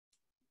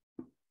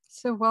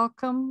So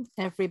welcome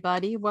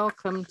everybody.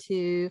 Welcome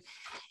to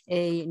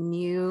a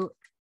new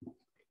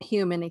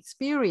human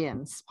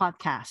experience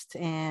podcast.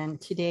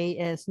 And today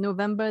is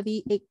November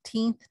the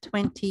 18th,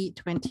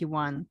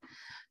 2021.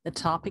 The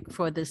topic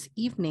for this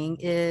evening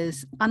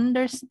is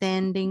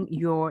understanding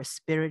your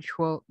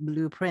spiritual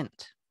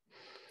blueprint.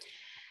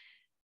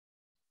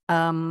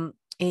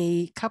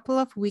 A couple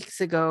of weeks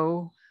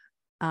ago,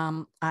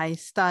 I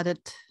started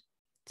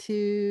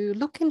to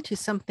look into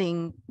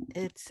something.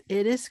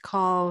 It's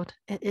called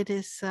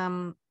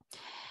Qimen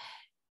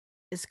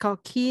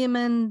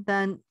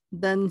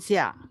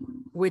DunJiar,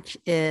 which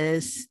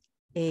is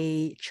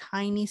a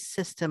Chinese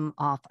system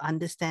of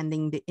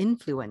understanding the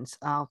influence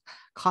of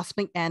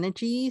cosmic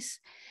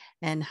energies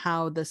and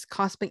how this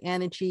cosmic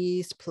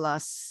energies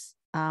plus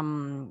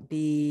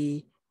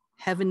the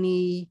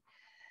heavenly,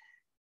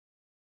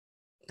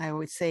 I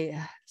would say,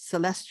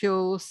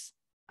 celestials,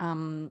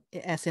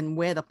 as in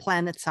where the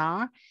planets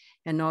are,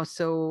 and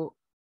also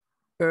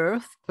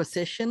Earth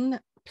position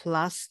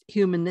plus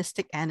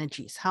humanistic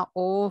energies, how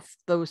all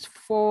those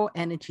four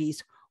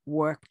energies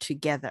work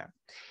together.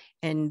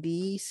 And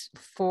these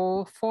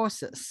four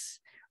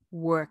forces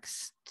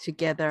works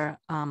together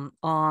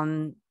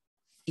on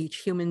each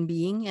human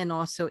being and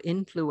also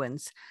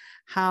influence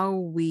how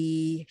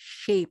we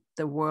shape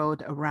the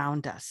world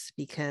around us,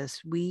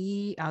 because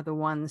we are the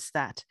ones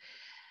that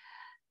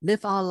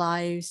live our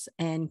lives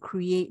and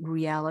create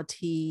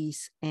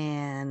realities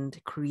and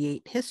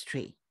create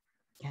history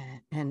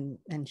and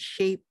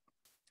shape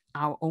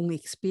our own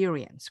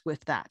experience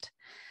with that.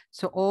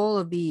 So all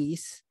of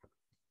these,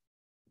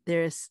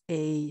 there's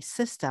a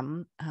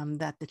system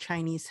that the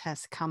Chinese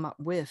has come up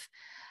with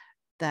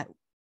that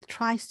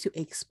tries to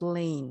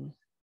explain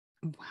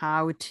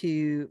how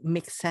to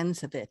make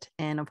sense of it.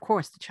 And of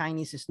course, the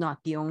Chinese is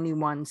not the only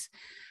ones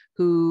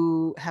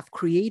who have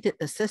created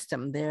a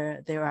system.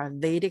 There are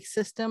Vedic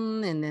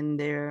system, and then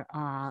there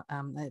are,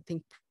 I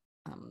think,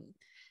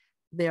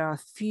 there are a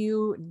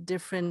few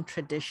different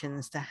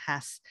traditions that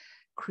has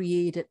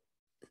created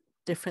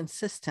different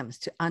systems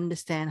to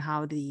understand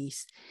how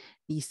these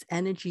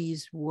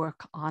energies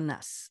work on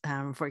us.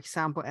 For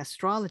example,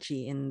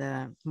 astrology in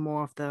the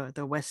more of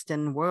the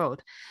Western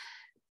world,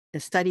 the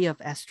study of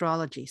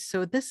astrology.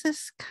 So this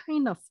is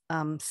kind of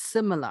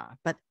similar,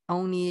 but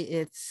only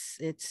it's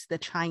the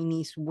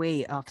Chinese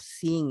way of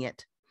seeing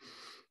it.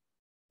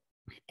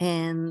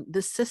 And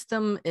the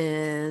system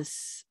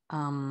is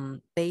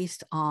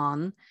based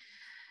on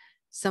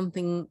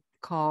something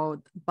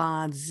called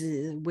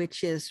Bazi,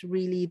 which is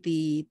really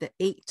the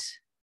eight,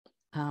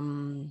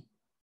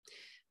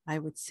 I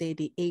would say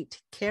the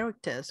 8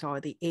 characters, or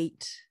the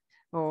 8,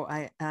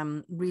 or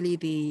really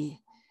the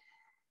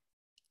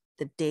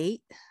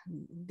date,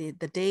 the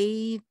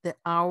day, the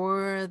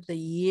hour, the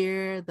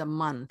year, the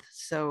month.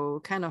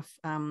 So kind of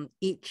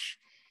each,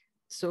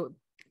 so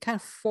kind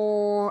of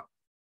 4,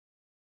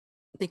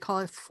 they call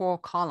it 4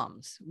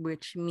 columns,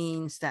 which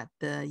means that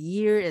the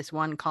year is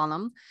 1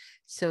 column.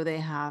 So they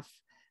have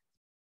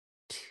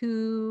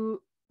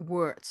 2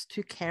 words,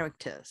 2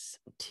 characters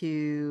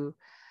to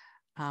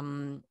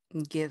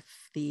give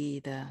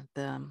the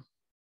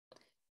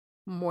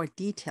more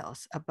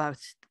details about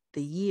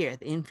the year,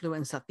 the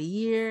influence of the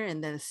year,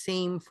 and then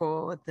same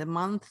for the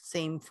month,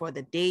 same for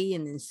the day,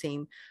 and then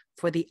same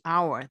for the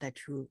hour that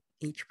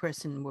each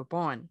person were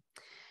born.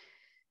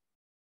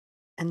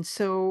 And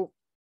so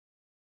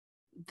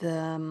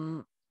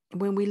when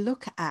we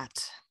look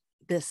at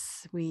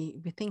this, we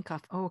think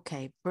of,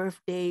 okay, birth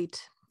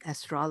date,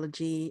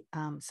 astrology.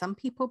 Some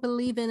people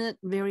believe in it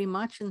very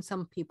much, and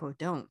some people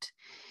don't.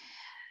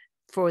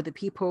 For the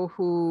people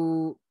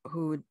who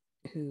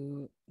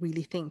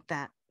really think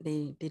that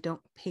they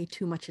don't pay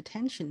too much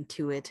attention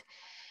to it,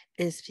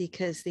 is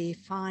because they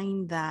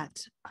find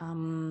that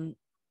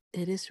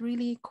it is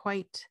really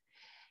quite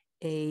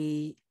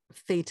a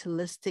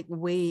fatalistic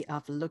way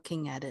of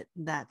looking at it,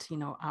 that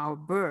our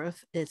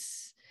birth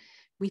is,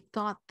 we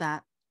thought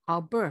that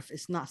our birth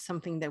is not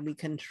something that we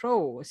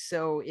control.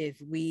 So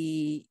if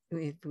we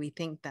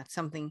think that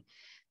something,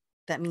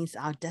 that means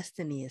our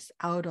destiny is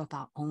out of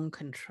our own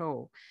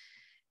control.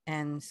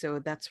 And so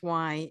that's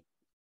why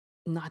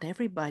not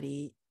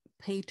everybody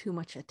pay too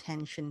much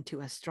attention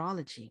to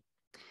astrology.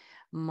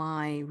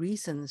 My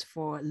reasons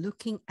for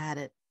looking at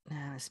it,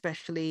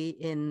 especially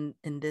in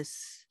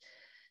this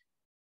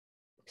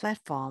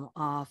platform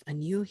of a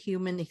new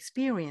human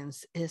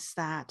experience, is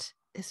that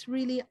it's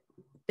really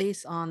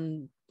based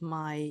on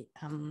my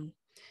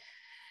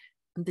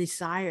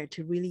desire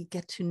to really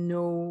get to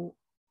know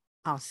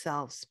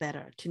ourselves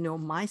better, to know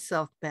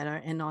myself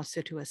better, and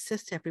also to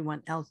assist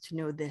everyone else to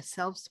know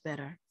themselves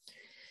better.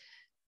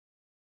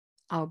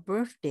 Our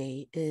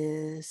birthday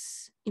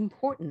is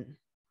important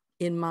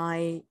in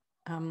my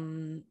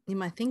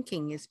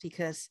thinking, is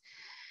because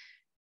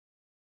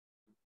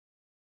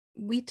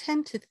we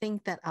tend to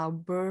think that our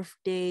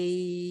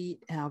birthday,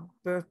 our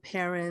birth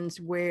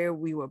parents, where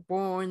we were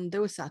born,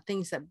 those are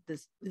things that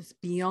is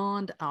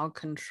beyond our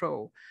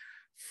control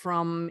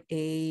from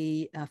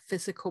a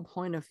physical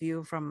point of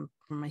view, from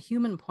from a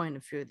human point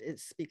of view,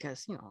 it's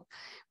because, you know,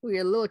 we're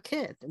a little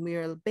kid,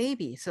 we're a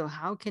baby. So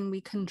how can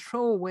we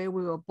control where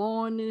we were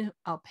born,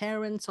 our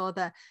parents, all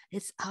that?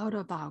 It's out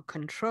of our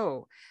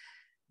control.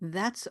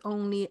 That's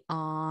only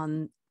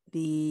on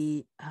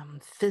the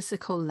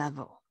physical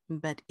level.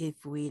 But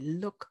if we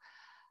look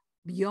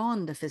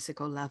beyond the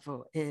physical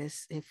level,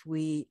 is if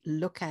we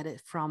look at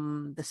it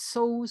from the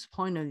soul's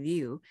point of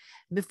view,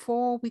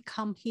 before we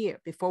come here,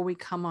 before we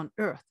come on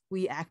earth,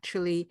 we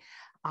actually,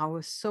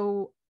 our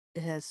soul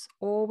has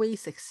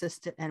always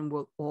existed and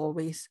will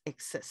always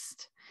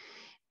exist.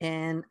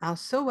 And our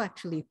soul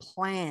actually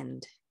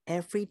planned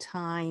every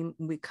time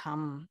we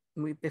come,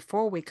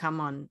 before we come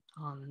on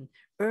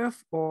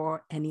earth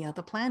or any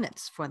other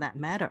planets for that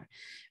matter.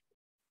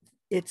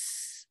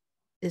 It's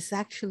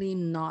actually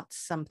not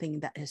something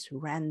that is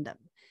random.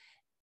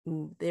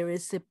 There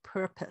is a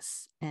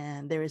purpose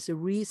and there is a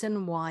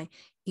reason why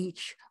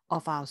each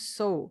of our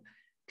soul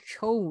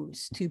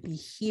chose to be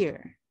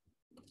here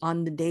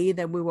on the day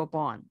that we were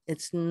born.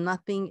 It's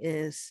nothing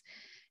is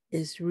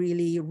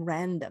really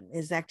random.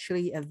 It's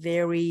actually a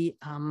very,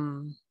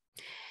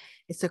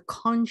 it's a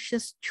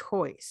conscious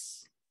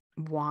choice.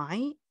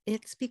 Why?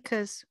 It's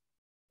because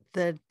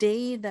the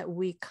day that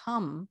we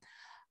come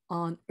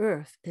on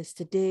earth is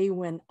the day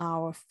when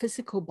our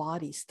physical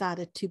body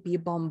started to be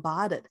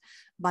bombarded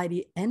by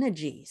the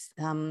energies.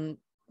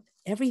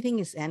 Everything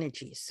is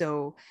energy.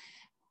 So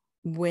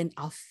when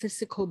our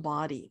physical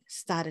body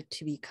started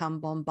to become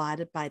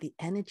bombarded by the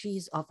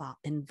energies of our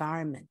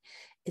environment,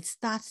 it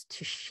starts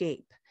to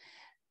shape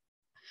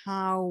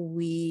how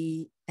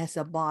we as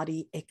a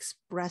body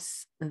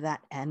express that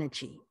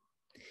energy.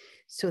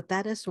 So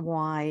that is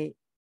why,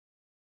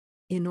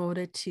 in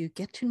order to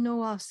get to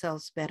know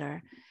ourselves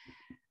better,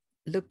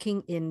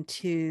 looking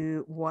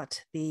into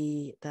what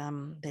the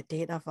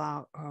date of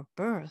our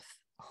birth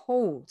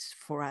holds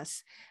for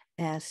us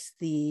as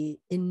the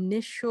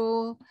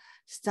initial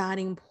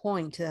starting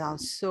point that our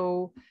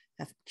soul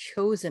have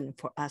chosen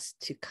for us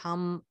to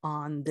come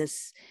on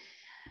this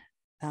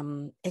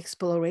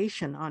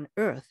exploration on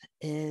earth,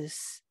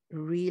 is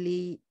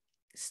really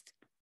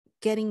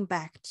getting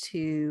back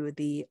to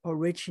the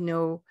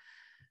original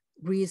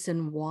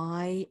reason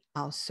why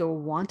our soul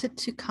wanted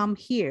to come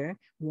here,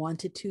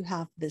 wanted to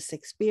have this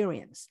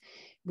experience.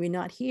 We're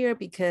not here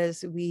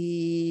because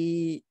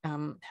we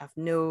have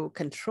no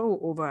control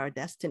over our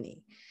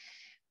destiny.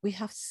 We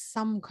have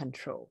some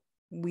control.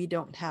 We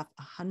don't have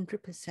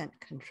 100%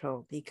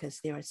 control because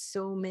there are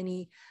so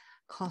many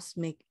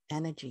cosmic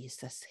energies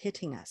that's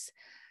hitting us.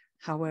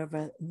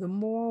 However, the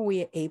more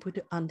we are able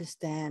to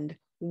understand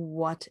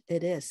what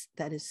it is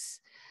that is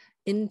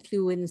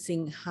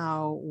influencing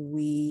how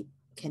we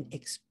can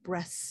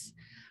express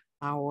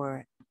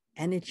our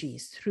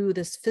energies through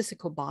this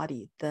physical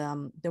body,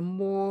 the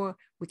more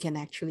we can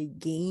actually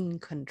gain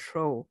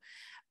control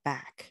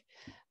back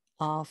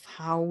of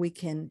how we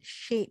can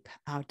shape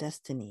our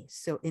destiny.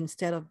 So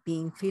instead of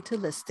being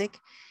fatalistic,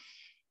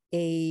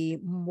 a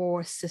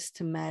more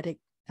systematic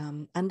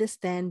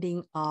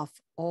understanding of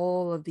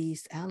all of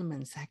these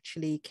elements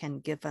actually can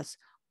give us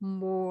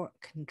more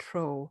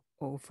control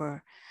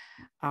over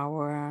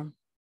our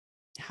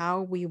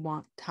how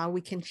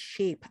we can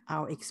shape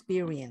our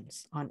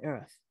experience on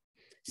earth.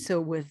 So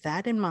with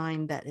that in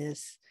mind, that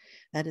is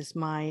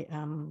my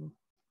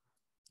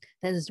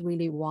that is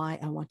really why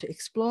I want to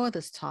explore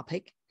this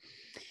topic,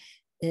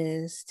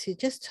 is to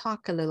just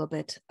talk a little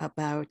bit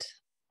about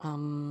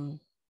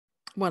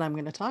what I'm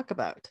going to talk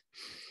about.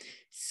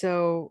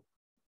 So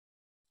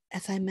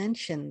as I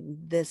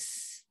mentioned,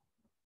 this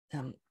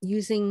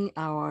using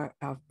our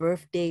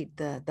birth date,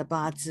 the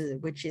Bazi,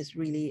 which is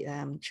really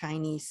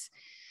Chinese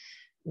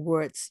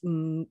words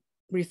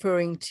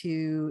referring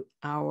to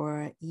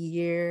our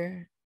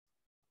year,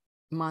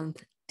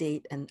 month,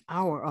 date, and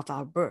hour of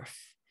our birth,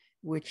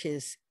 which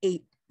is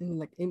 8,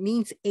 like it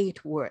means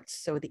 8 words.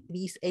 So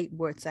these 8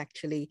 words,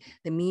 actually,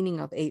 the meaning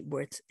of 8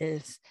 words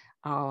is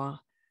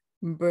our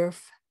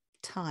birth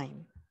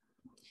time.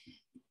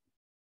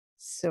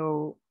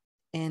 So,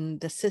 and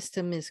the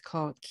system is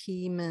called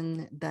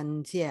Qimen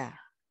DunJiar.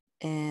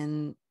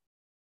 And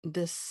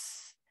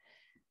this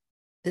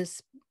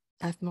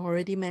I've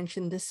already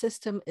mentioned, this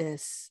system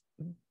is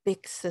a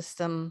big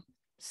system.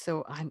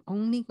 So I'm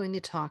only going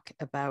to talk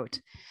about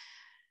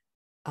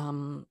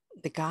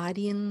the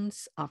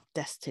guardians of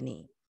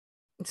destiny.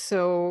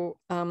 So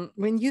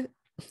when you,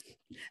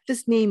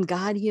 this name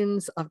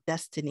guardians of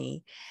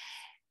destiny,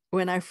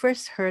 when I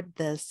first heard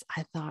this,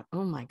 I thought,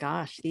 oh my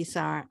gosh, these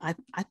are,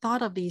 I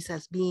thought of these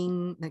as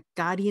being like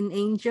guardian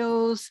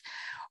angels,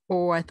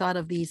 or I thought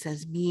of these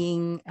as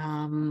being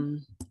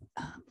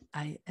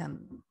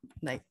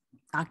like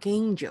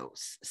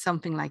archangels,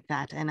 something like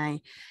that. And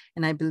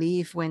I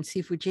believe when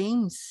Sifu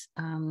James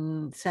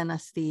sent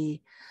us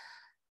the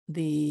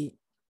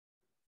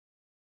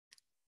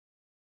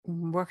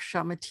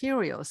workshop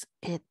materials,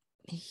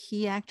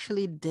 he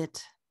actually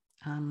did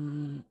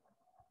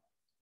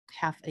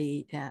have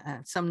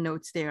some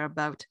notes there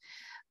about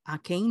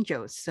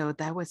archangels. So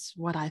that was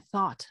what I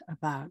thought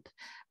about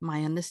my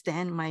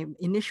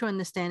initial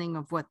understanding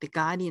of what the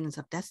guardians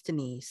of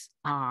destinies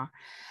are.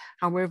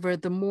 However,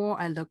 the more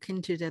I look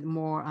into it, the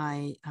more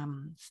I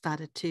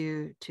started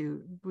to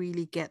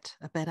really get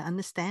a better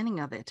understanding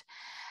of it.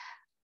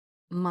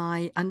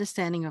 My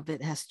understanding of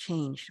it has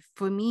changed.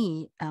 For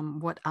me,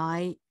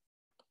 my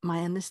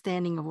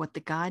understanding of what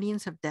the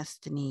guardians of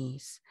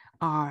destinies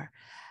are,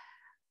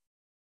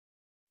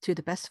 to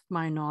the best of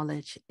my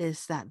knowledge,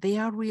 is that they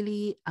are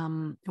really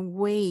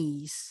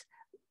ways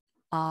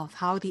of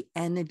how the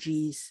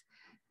energies,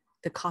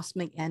 the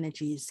cosmic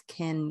energies,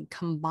 can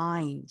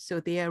combine. So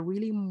they are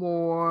really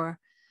more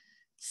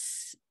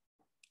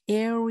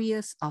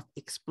areas of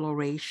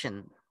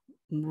exploration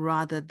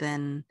rather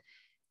than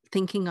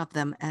thinking of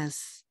them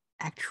as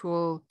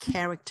actual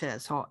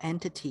characters or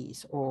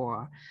entities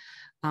or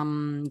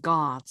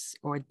gods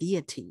or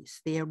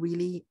deities. They are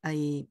really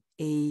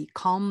a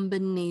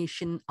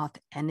combination of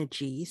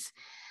energies.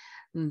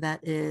 That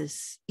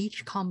is,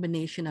 each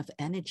combination of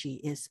energy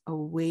is a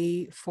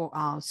way for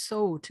our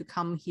soul to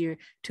come here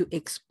to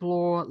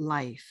explore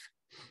life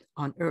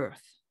on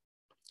earth.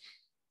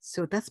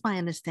 So that's my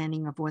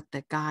understanding of what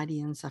the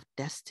guardians of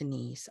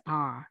destinies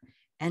are.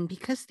 And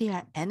because they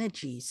are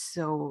energies,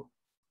 so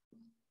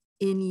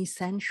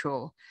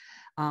inessential,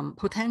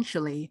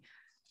 potentially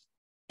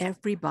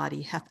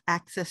everybody have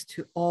access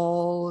to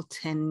all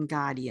 10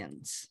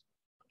 guardians.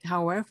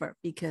 However,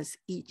 because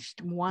each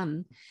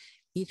one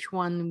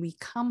we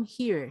come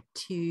here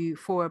to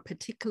for a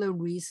particular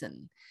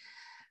reason,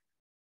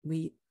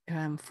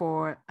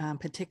 for a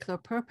particular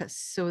purpose.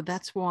 So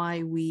that's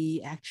why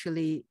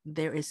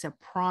there is a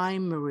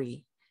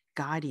primary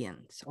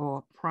guardians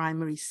or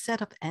primary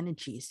set of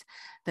energies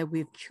that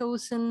we've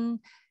chosen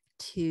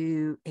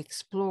to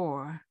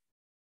explore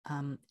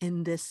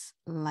in this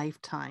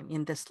lifetime,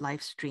 in this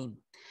live stream.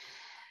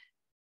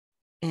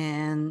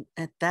 And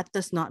that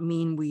does not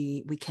mean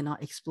we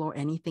cannot explore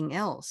anything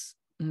else,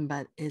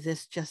 but it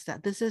is just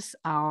that this is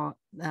our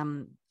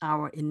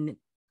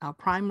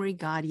primary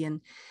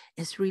guardian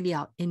is really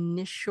our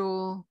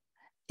initial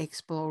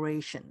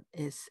exploration.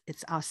 It's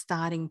our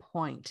starting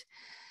point.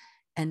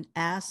 And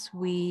as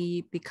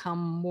we become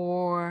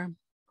more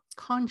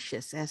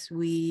conscious, as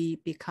we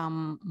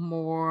become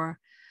more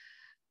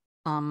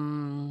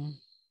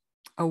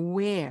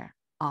aware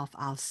of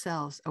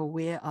ourselves,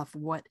 aware of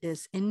what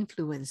is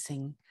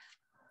influencing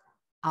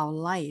our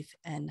life,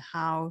 and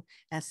how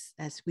as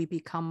we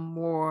become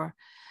more,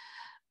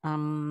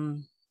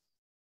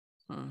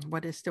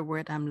 what is the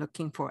word I'm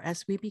looking for?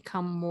 As we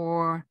become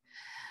more,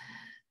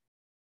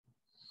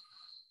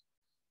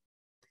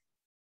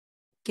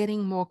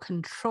 getting more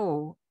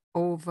control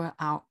over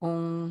our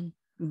own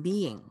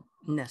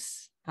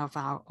beingness, of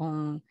our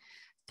own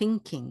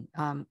thinking,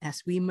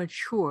 as we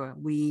mature,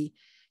 we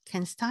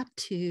can start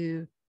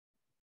to,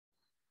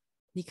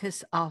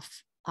 because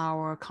of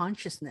our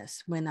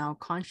consciousness, when our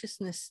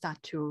consciousness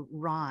start to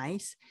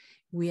rise,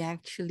 we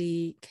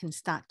actually can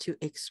start to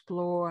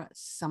explore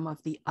some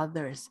of the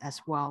others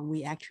as well.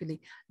 We actually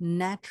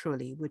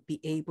naturally would be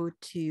able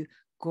to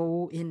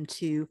go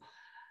into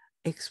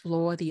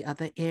explore the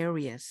other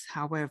areas.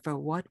 However,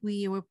 what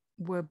we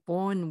were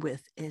born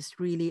with is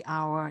really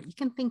you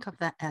can think of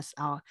that as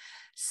our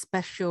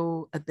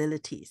special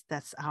abilities.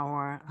 That's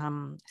our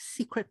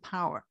secret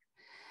power.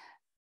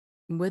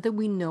 Whether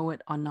we know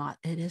it or not,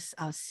 it is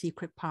our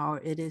secret power.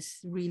 It is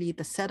really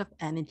the set of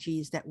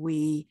energies that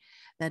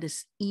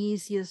is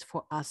easiest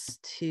for us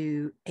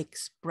to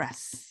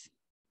express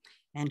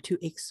and to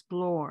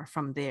explore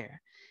from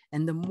there.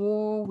 And the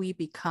more we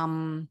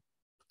become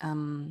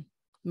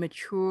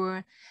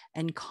mature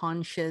and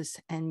conscious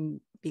and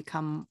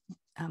become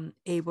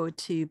able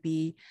to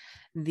be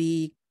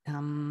the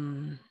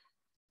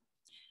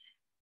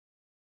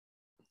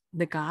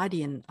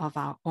guardian of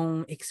our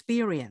own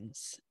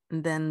experience,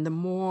 then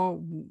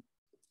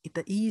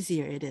the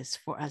easier it is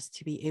for us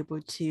to be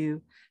able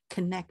to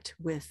connect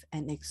with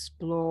and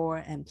explore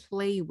and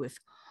play with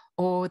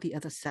all the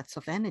other sets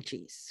of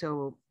energies.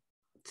 So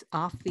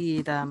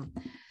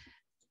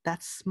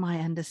that's my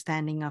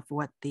understanding of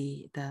what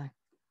the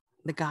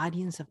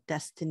guardians of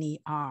destiny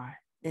are,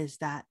 is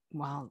that,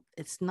 well,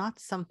 it's not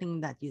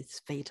something that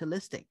is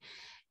fatalistic.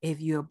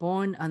 If you're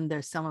born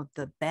under some of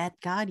the bad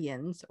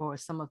guardians or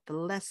some of the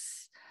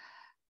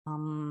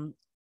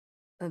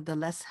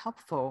less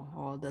helpful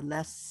or the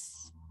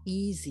less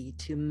easy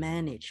to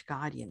manage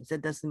guardians,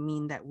 it doesn't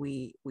mean that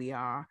we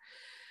are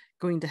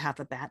going to have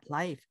a bad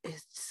life.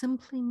 It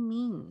simply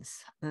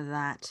means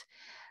that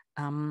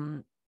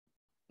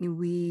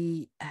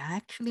we are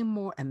actually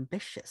more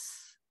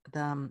ambitious,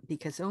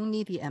 because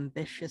only the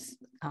ambitious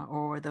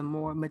or the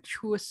more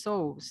mature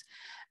souls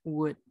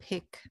would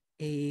pick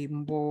a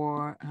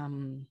more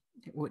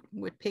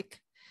would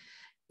pick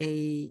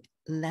a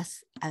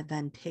less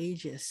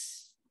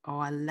advantageous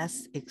or a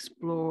less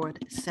explored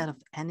set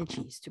of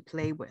energies to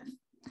play with.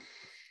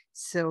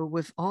 So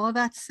with all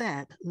that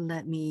said,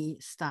 let me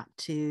start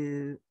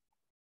to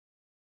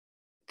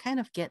kind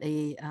of get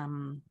a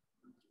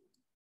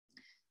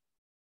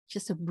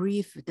just a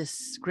brief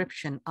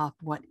description of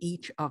what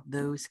each of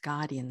those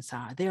guardians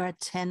are. There are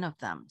 10 of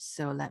them.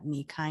 So let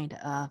me kind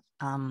of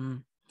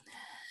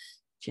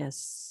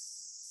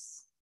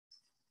just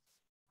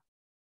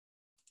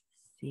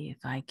see if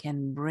I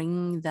can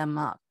bring them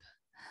up.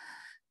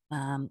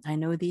 I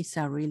know these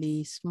are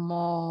really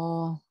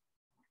small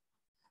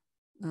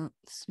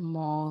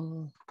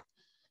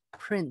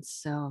prints,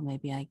 so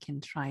maybe I can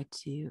try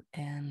to,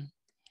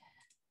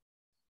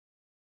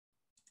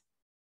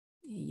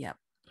 yep.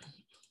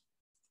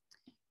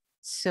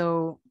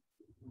 So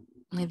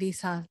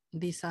these are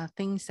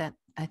things that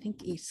I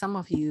think some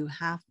of you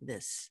have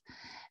this.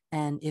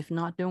 And if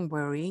not, don't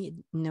worry,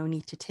 no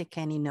need to take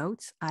any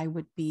notes. I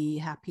would be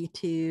happy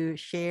to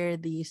share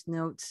these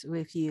notes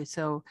with you.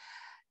 So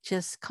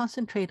just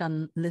concentrate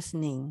on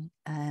listening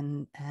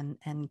and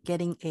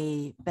getting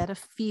a better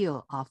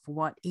feel of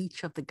what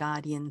each of the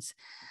guardians'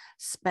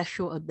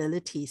 special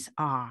abilities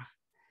are.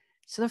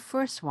 So the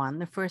first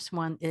one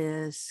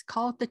is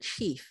called the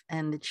chief.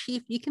 And the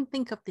chief, you can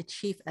think of the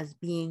chief as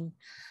being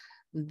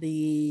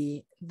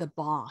the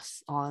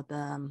boss or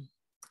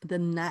the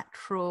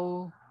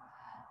natural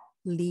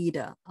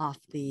leader of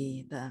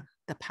the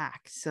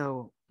pack.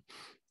 So,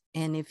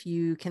 and if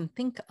you can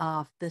think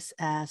of this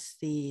as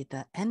the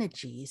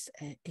energies,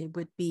 it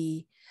would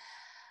be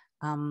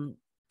one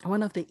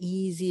of the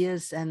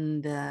easiest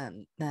and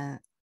the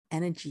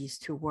energies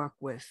to work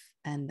with,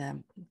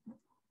 and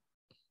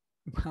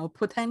well,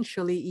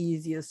 potentially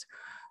easiest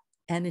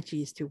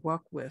energies to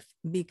work with,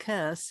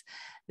 because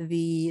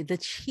the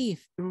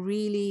chief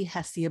really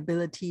has the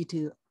ability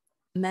to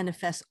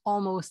manifest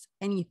almost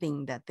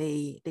anything that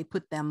they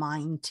put their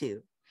mind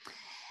to.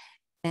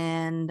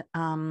 And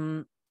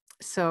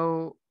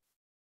so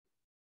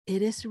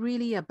it is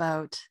really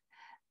about,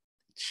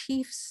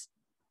 chiefs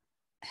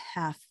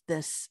have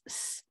this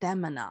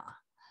stamina,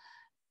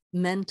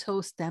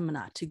 mental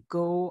stamina, to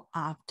go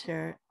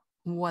after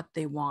what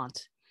they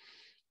want.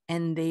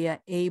 And they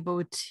are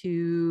able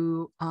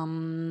to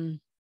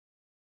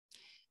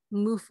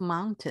move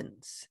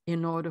mountains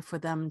in order for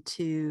them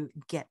to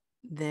get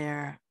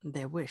their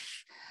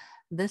wish.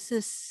 This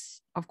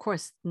is, of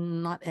course,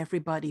 not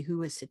everybody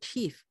who is a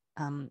chief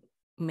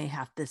may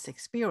have this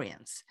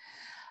experience.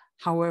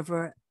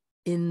 However,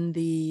 in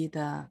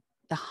the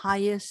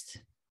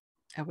highest,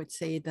 I would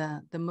say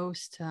the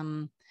most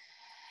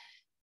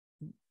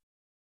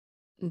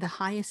the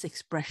highest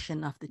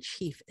expression of the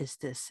chief is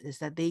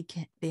that they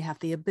have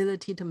the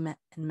ability to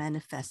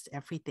manifest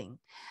everything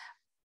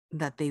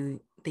that they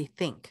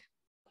think,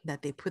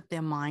 that they put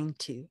their mind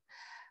to.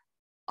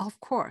 Of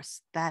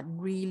course, that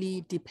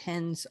really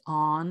depends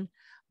on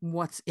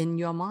what's in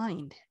your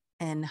mind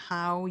and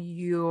how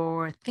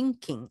your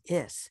thinking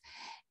is.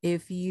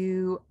 If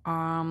you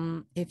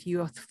are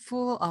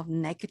full of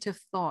negative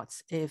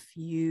thoughts, if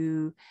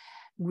you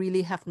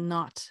really have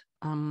not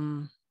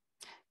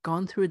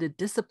gone through the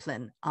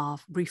discipline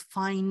of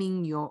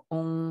refining your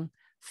own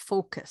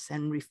focus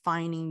and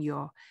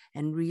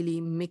and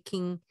really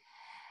making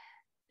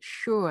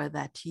sure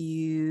that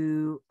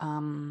you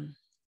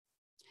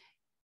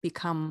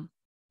become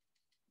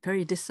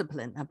very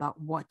disciplined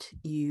about what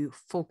you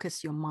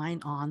focus your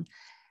mind on,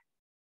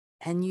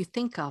 and you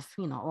think of,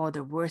 all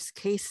the worst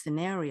case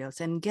scenarios.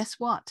 And guess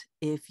what?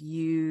 If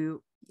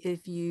you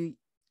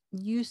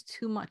use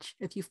too much,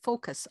 if you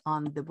focus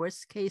on the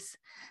worst case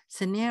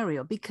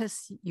scenario,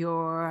 because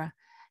your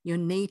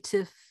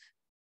native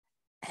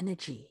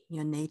energy,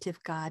 your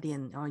native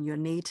guardian, or your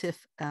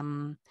native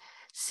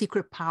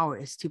secret power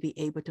is to be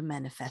able to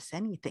manifest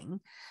anything,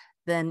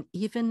 then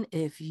even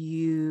if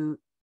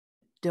you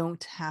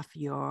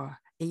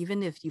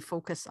even if you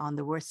focus on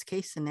the worst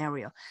case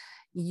scenario,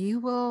 you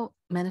will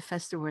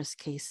manifest the worst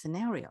case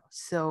scenario.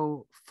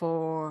 So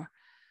for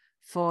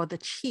the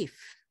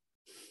chief,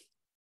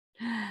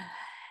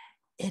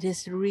 it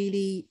is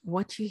really,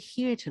 what you're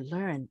here to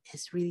learn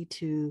is really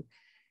to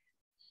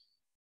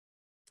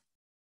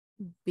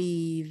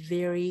be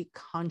very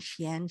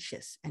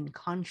conscientious and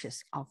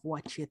conscious of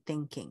what you're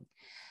thinking,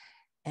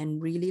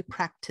 and really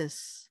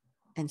practice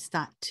and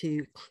start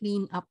to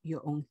clean up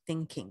your own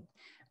thinking.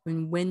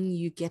 When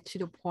you get to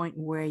the point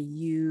where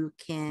you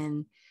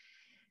can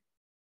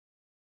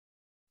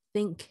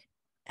think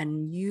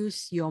and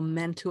use your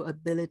mental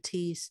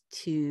abilities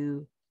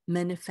to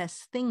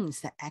manifest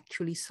things that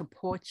actually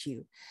support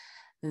you,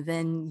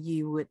 then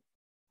you would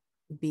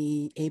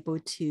be able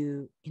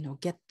to,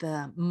 get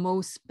the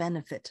most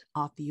benefit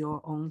of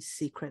your own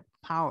secret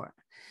power.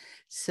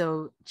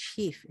 So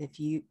chief, if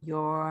you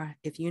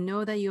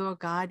know that your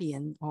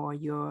guardian or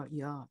your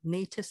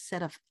native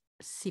set of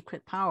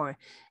secret power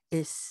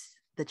is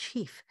the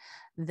chief,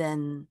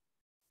 then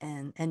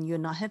and you're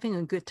not having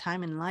a good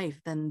time in life,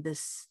 then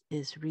this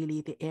is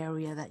really the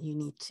area that you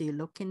need to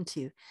look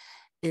into,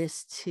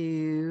 is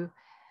to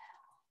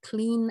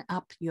clean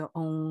up your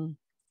own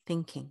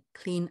thinking,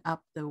 clean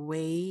up the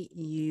way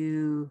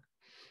you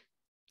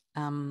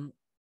have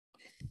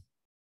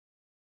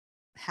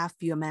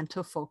your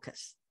mental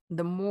focus.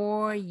 The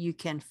more you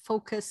can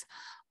focus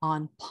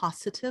on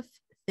positive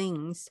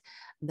things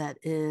that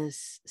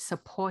is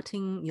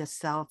supporting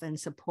yourself and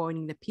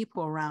supporting the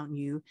people around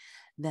you,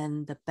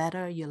 then the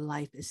better your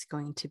life is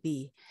going to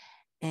be.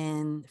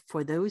 And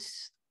for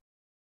those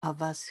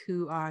of us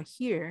who are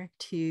here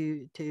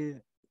to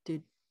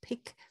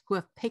pick, who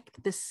have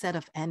picked this set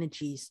of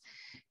energies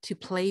to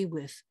play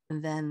with,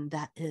 then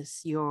that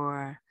is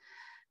your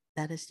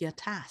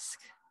task.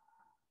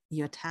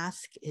 Your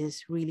task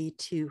is really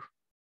to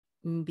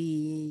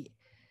be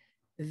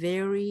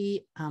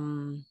very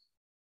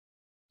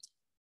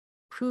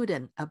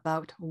prudent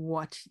about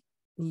what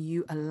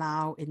you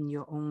allow in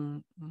your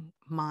own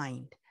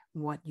mind,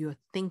 what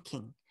you're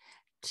thinking,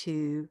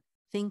 to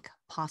think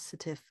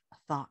positive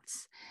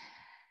thoughts.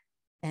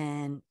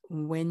 And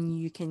when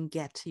you can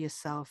get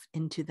yourself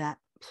into that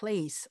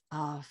place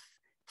of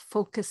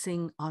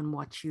focusing on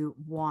what you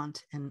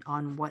want and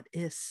on what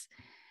is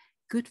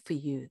good for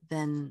you,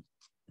 then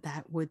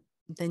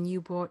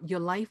your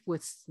life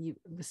would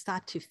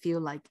start to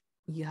feel like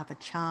you have a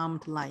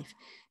charmed life,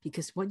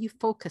 because what you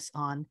focus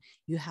on,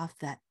 you have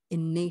that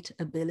innate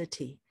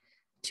ability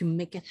to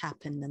make it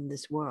happen in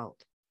this world.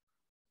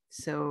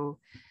 So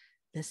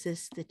this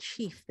is the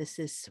chief. This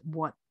is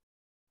what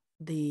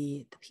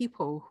the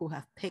people who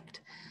have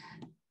picked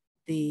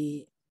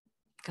the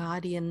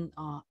guardian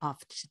of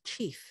the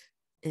chief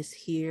is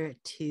here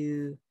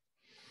to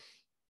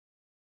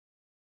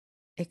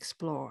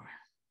explore.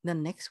 The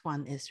next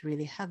one is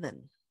really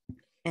heaven.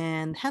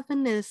 And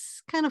heaven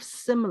is kind of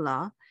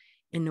similar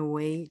in a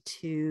way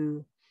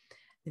to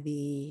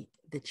the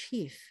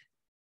chief,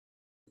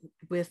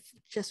 with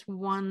just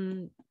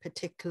one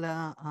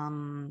particular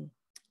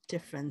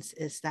difference,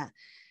 is that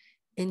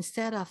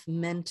instead of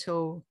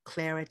mental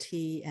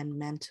clarity and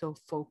mental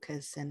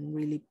focus and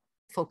really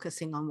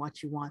focusing on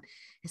what you want,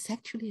 it's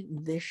actually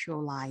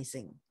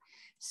visualizing.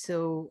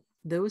 So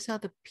those are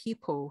the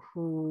people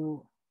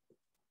who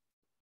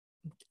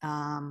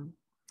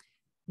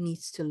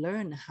needs to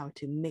learn how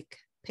to make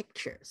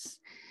pictures,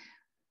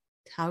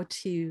 how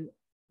to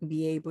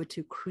be able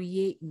to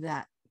create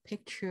that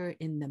picture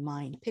in the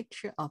mind,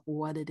 picture of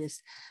what it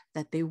is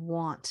that they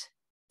want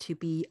to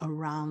be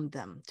around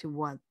them, to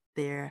what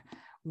their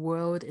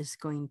world is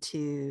going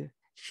to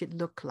should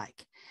look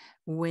like.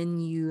 When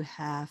you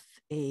have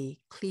a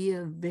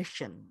clear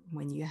vision,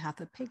 when you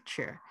have a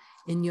picture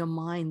in your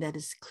mind that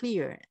is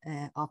clear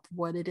of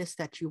what it is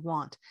that you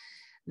want,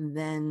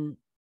 then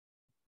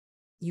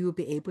you will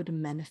be able to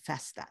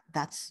manifest that.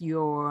 That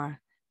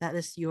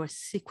is your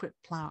secret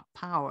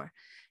power.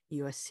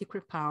 Your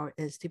secret power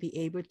is to be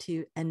able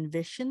to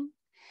envision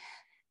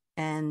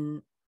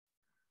and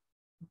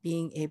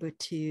being able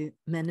to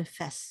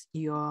manifest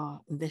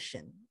your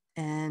vision.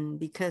 And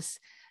because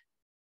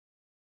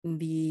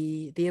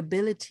the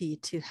ability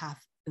to have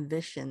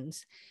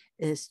visions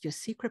is your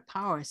secret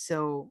power,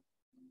 so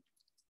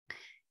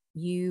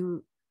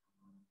the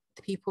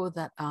people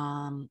that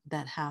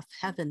have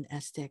heaven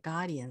as their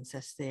guardians,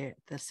 as the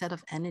set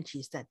of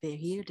energies that they're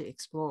here to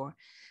explore,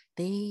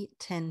 they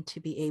tend to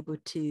be able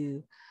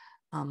to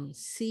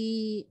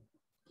see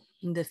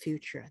the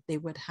future. They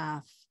would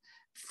have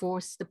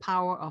the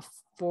power of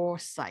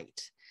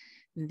foresight.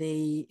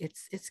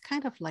 It's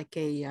kind of like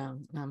a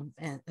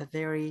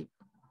very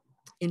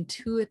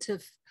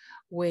intuitive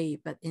way,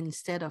 but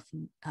instead of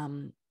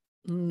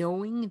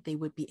knowing, they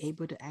would be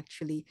able to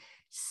actually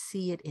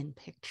see it in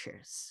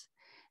pictures.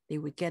 They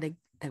would get a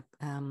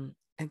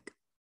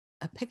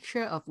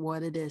picture of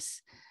what it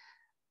is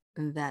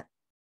that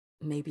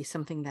maybe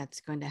something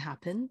that's going to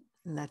happen.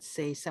 Let's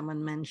say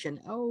someone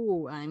mentioned,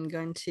 oh, I'm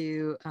going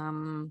to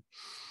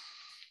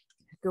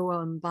go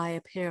out and buy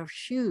a pair of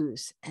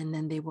shoes. And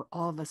then they will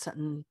all of a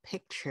sudden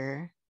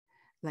picture,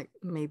 like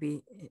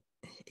maybe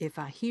if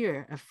I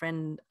hear a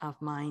friend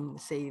of mine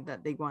say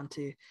that they want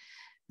to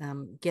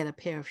get a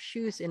pair of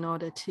shoes in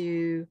order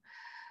to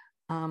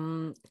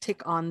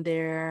take on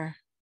their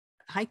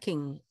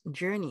hiking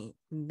journey,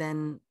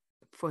 then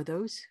for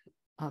those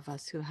of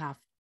us who have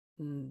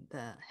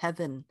the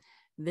heaven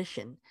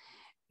vision,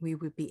 we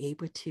would be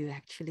able to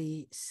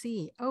actually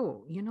see,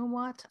 oh, you know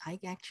what? I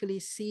actually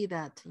see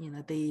that,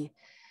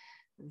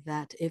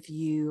 that if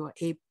you are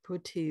able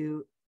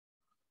to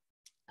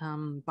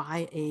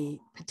buy a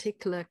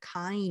particular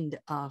kind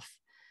of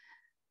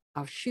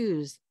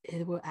shoes,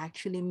 it will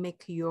actually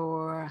make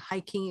your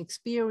hiking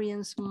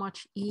experience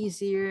much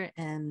easier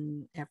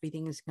and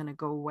everything is going to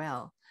go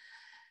well.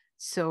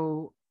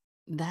 So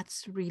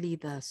that's really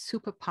the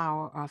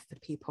superpower of the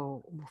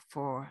people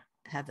for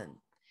heaven.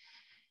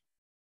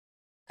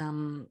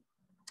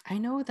 I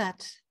know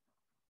that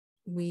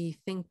we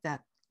think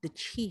that the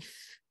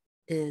chief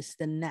is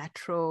the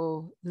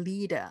natural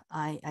leader.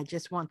 I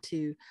just want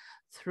to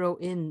throw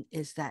in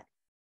is that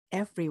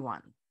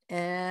everyone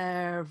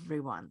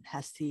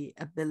has the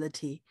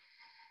ability,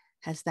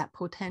 has that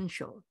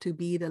potential to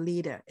be the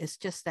leader. It's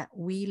just that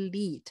we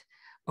lead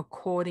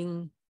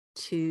according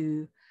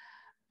to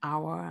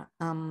our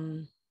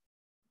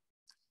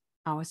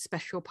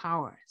special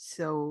power.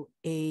 So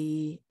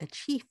a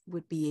chief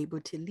would be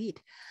able to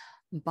lead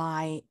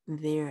by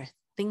their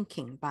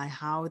thinking, by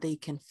how they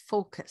can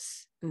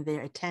focus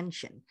their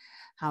attention,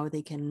 how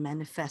they can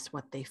manifest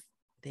what they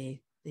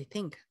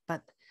think.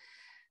 But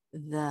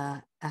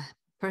the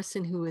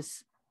person who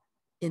is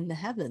in the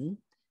heaven,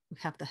 who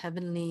have the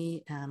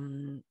heavenly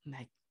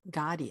like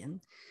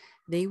guardian,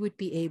 they would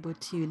be able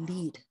to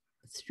lead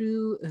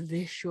through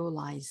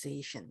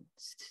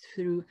visualizations,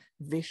 through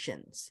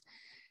visions.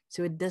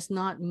 So it does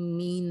not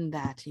mean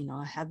that, you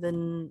know,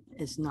 heaven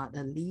is not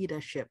a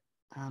leadership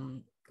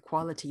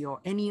quality or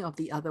any of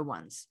the other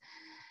ones.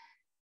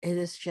 It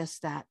is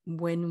just that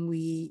when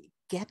we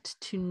get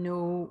to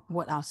know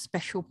what our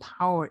special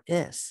power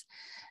is,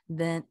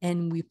 then,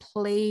 and we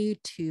play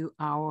to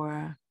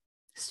our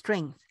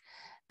strength,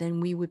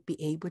 then we would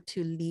be able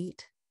to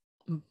lead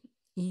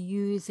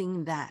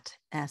using that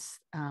as,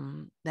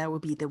 that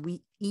would be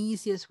the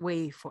easiest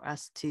way for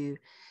us to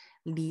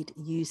lead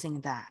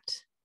using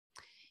that.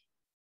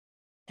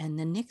 And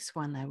the next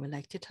one I would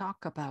like to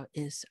talk about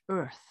is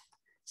Earth.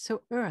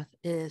 So Earth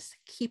is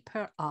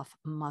keeper of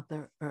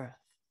Mother Earth.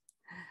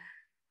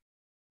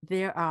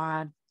 There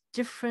are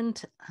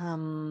different,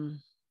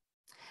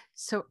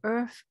 so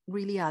Earth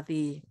really are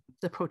the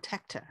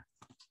protector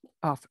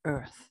of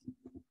Earth,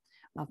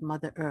 of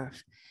Mother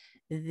Earth.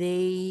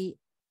 They,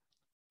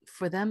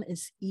 for them,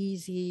 it's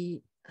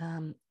easy,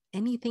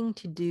 anything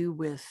to do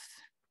with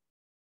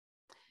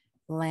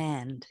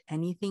land,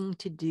 anything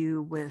to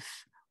do with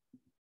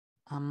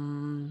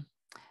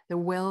the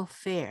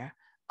welfare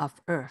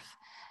of Earth,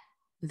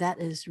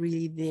 that is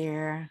really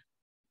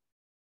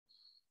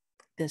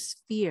the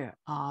sphere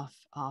of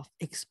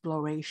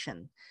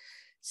exploration.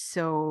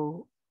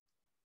 So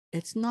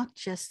it's not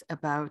just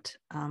about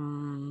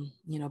you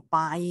know,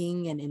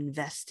 buying and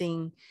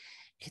investing.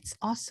 It's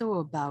also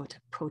about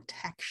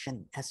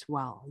protection as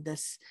well.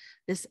 This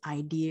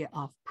idea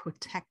of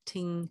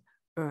protecting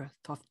Earth,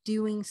 of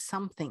doing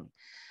something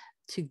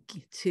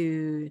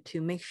to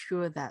make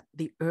sure that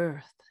the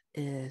Earth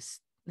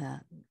is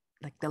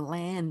like the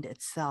land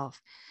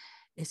itself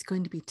is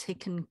going to be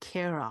taken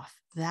care of.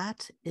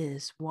 That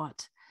is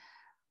what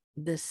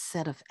this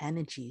set of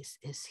energies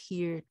is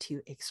here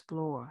to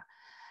explore.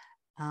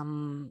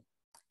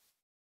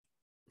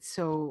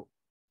 So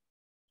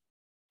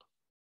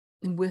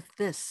with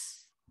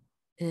this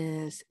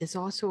is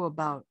also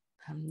about,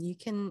 you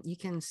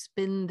can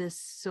spin this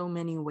so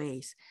many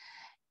ways.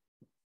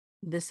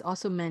 This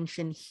also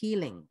mentioned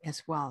healing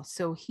as well.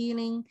 So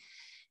healing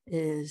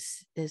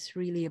is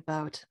really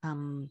about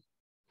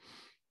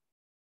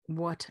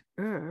what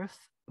Earth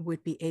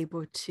would be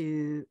able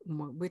to,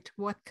 with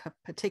what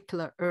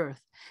particular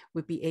Earth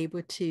would be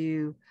able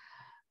to,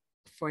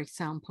 for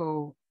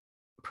example,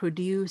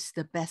 produce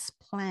the best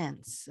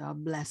plants or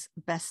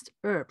best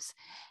herbs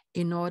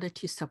in order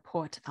to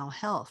support our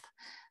health.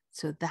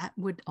 So that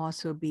would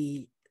also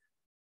be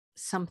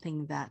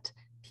something that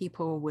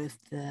people with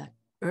the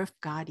Earth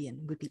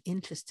Guardian would be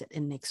interested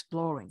in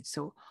exploring.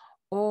 So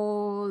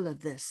all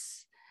of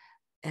this,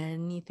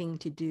 anything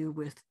to do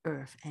with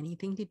Earth,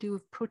 anything to do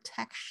with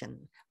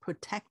protection,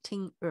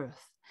 protecting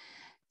Earth,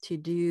 to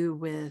do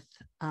with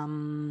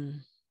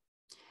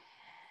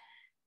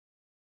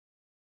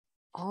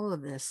all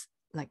of this,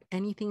 like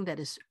anything that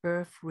is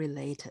Earth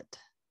related,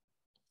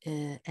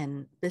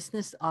 and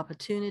business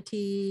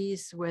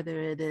opportunities, whether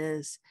it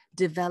is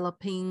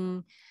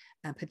developing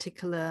a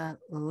particular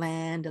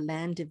land, a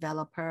land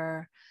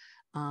developer,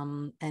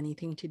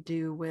 anything to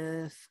do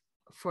with,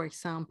 for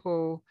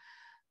example,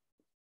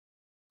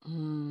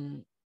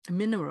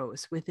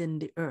 minerals within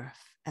the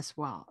Earth as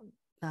well.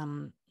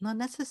 Not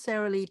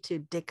necessarily to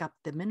dig up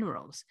the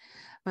minerals,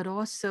 but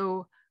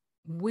also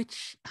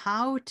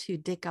how to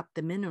dig up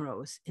the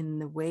minerals in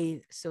the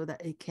way so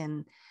that it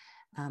can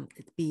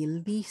be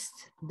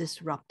least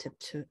disruptive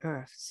to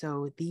Earth.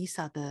 So these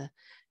are the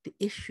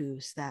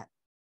issues that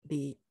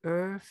the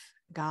Earth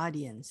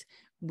Guardians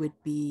would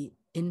be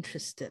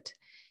interested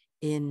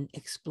in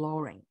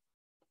exploring.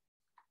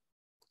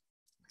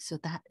 So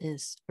that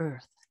is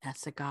Earth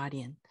as a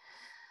guardian.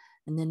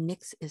 And then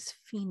next is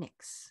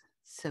Phoenix.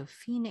 So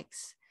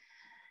Phoenix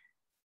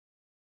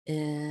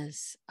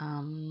is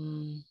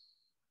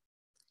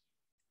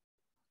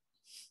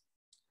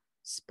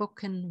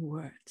spoken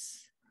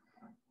words.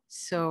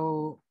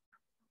 So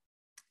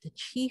the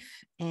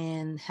chief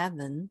and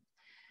heaven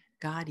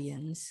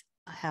guardians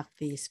have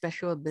the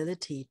special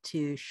ability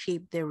to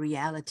shape their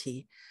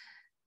reality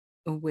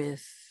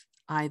with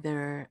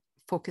either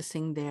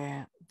focusing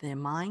their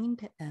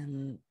mind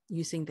and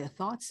using their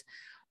thoughts,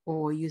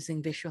 or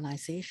using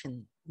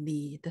visualization.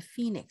 The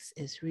Phoenix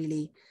is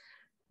really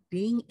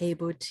being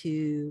able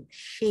to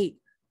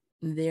shape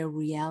their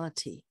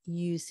reality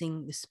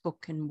using the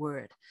spoken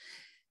word.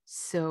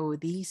 So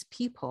these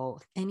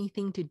people,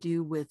 anything to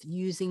do with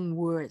using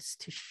words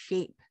to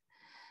shape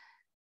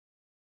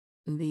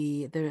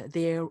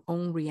their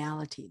own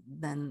reality,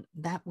 then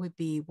that would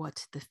be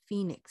what the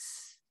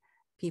Phoenix,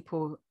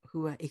 people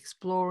who are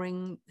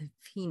exploring the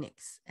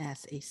Phoenix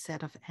as a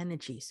set of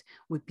energies,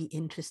 would be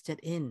interested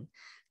in.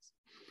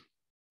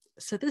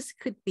 So this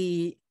could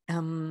be,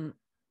 it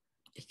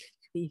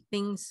could be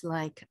things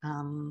like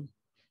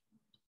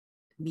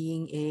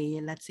being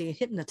a, let's say, a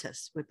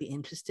hypnotist would be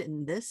interested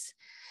in this,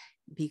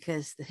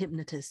 because the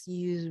hypnotists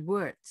use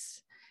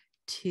words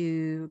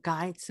to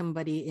guide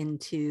somebody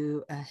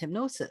into a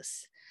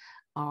hypnosis,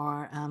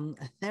 or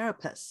a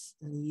therapist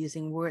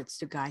using words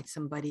to guide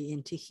somebody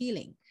into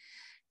healing,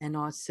 and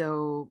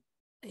also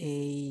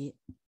a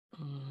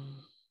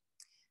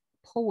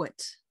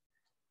poet.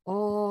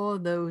 All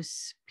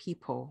those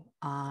people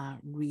are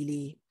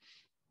really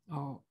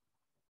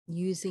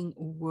using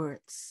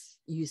words,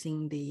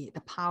 using the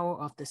power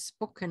of the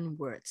spoken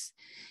words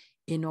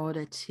in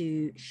order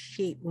to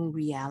shape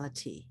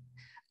reality.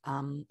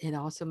 It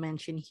also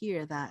mentioned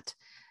here that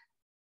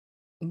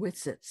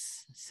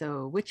wizards,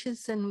 so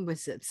witches and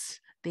wizards,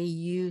 they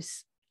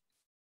use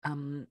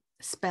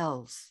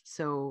spells.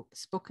 So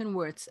spoken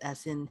words,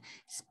 as in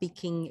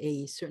speaking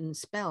a certain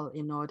spell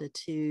in order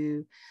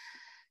to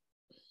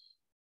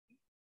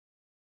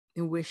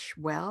wish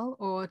well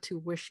or to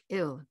wish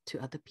ill to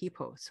other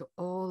people. So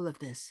all of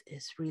this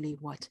is really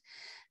what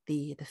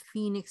the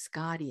Phoenix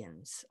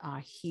Guardians are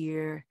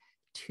here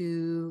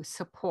to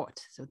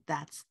support. So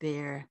that's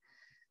their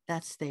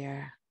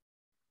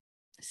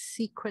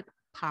secret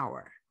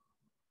power.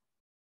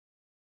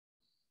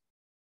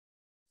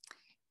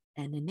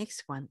 And the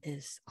next one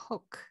is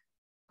Hook.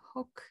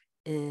 Hook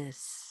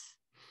is,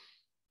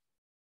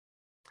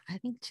 I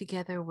think,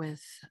 together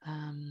with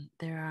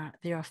there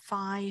are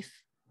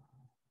 5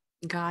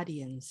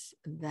 guardians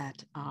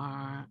that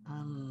are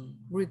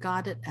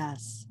regarded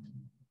as,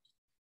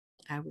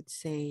 I would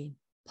say,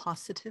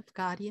 positive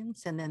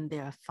guardians, and then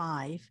there are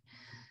 5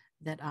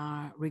 that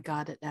are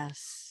regarded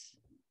as,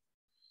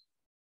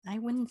 I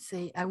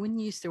wouldn't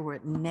use the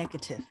word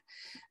negative,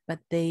 but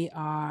they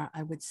are,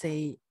 I would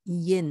say,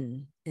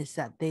 yin, is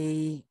that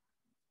they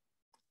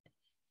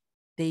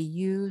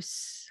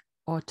use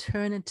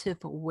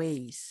alternative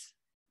ways.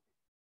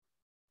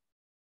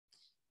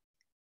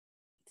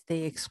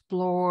 They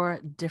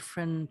explore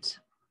different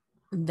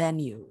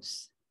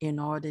venues in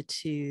order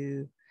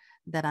to,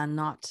 that are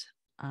not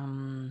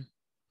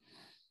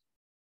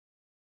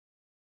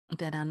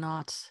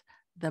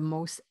the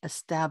most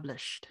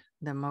established,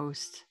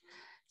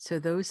 so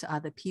those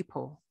are the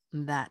people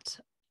that,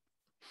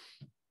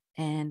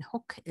 and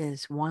Hook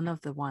is one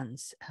of the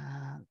ones.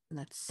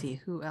 Let's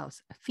see, who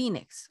else?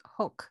 Phoenix,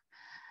 Hook,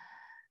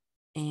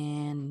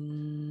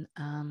 and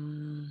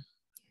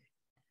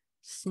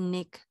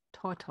Snake,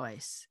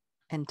 Tortoise,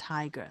 and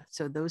Tiger.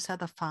 So those are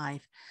the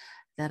 5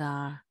 that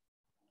are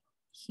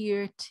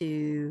here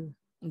to,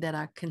 that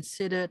are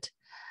considered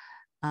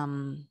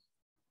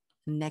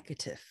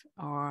negative,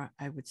 or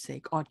I would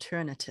say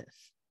alternative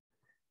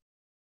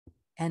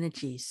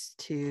energies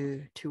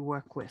to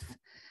work with.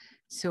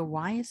 So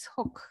why is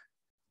Hook?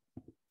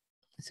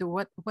 So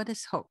what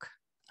is Hook?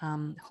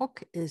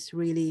 Hook is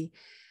really,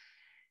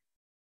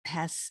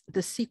 has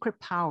the secret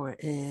power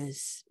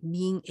is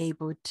being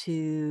able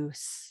to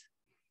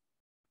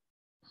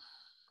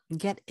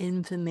get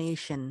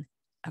information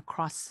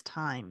across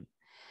time.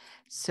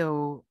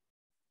 So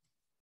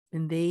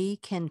they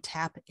can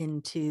tap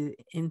into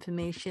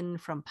information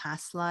from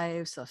past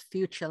lives or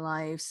future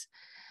lives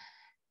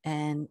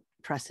and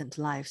present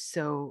lives.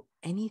 So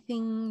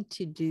anything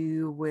to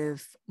do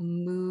with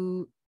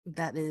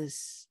that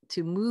is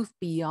to move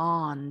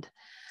beyond,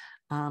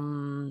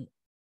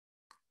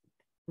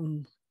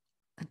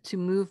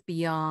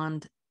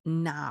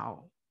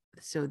 now.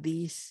 So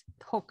these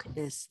Hook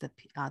is the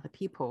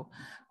people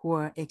who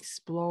are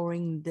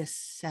exploring this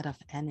set of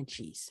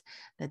energies,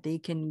 that they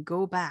can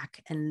go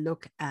back and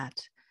look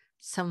at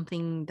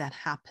something that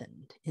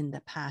happened in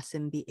the past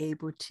and be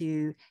able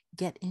to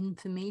get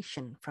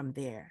information from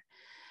there.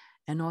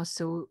 And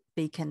also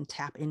they can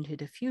tap into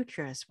the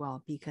future as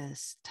well,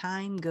 because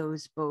time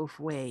goes both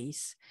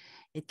ways.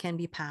 It can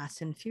be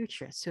past and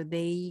future. So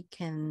they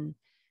can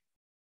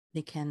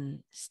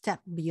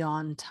step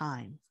beyond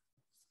time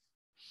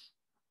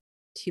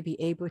to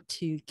be able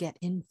to get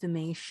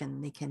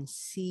information. They can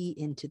see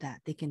into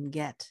that. They can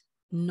get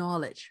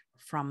knowledge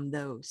from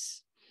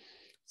those.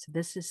 So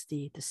this is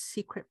the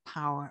secret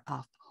power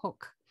of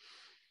Hook.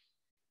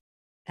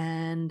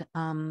 And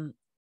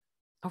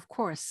of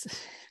course,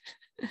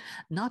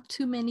 not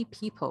too many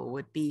people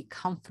would be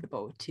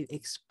comfortable to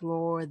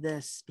explore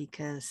this,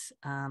 because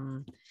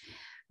a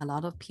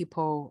lot of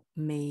people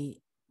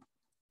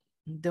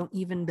don't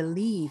even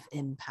believe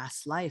in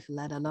past life,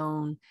 let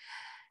alone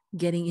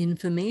getting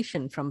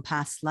information from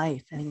past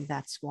life. I think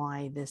that's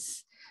why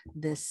this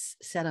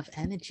set of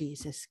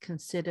energies is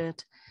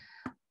considered,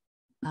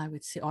 I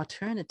would say,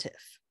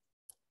 alternative.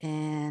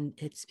 And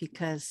it's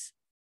because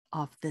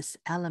of this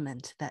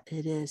element that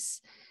it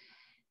is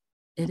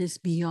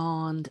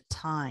beyond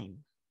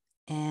time.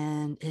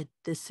 And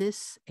this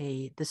is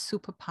the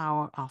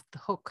superpower of the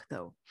Hook,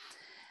 though.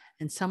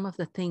 And some of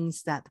the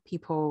things that the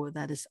people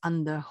that is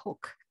under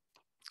Hook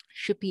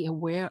should be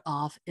aware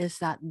of is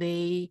that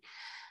they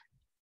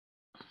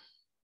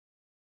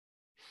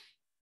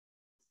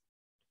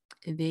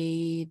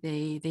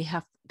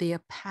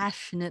are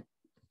passionate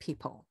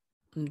people.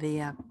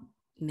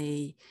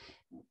 They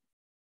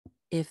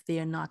if they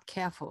are not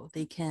careful,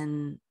 they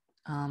can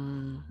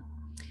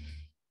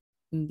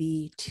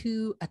be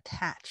too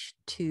attached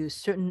to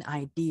certain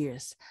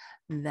ideas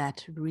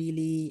that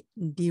really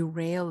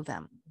derail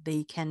them.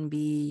 They can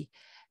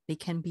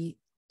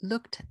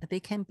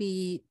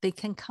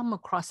come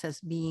across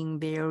as being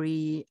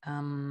very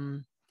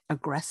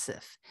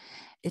aggressive.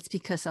 It's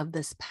because of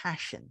this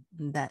passion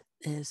that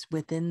is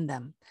within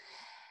them.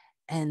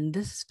 And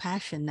this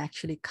passion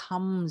actually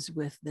comes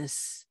with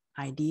this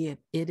idea.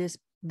 It is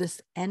this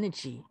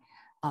energy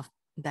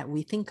that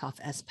we think of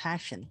as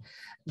passion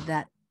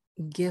that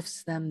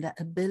gives them the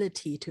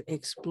ability to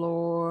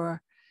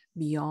explore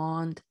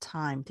beyond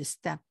time, to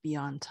step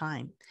beyond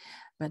time.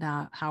 But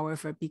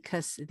however,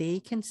 because they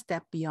can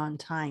step beyond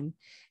time,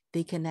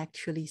 they can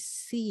actually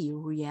see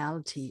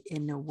reality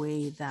in a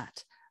way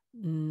that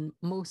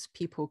most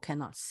people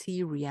cannot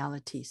see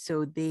reality.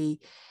 So they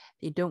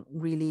don't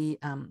really,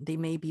 they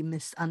may be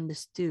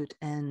misunderstood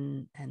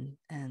and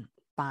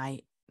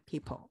by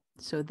people.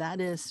 So that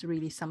is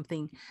really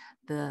something,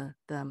 the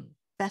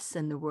best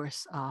and the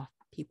worst of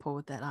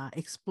people that are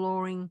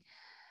exploring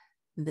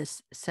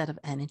this set of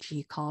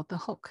energy called the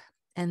hook.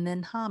 And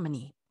then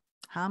harmony.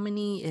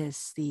 Harmony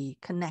is the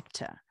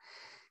connector.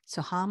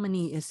 So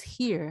harmony is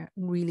here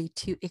really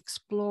to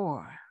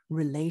explore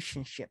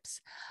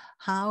relationships,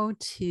 how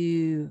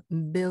to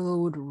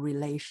build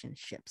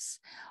relationships.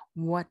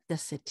 What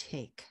does it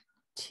take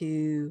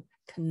to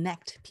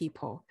connect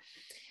people?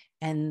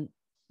 And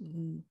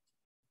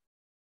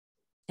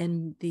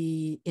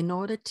in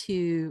order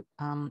to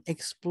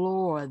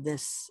explore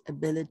this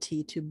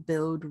ability to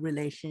build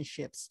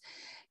relationships,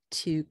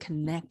 to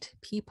connect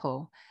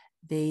people,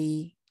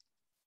 they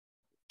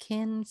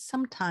can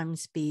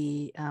sometimes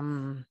be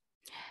a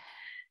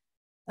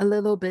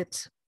little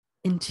bit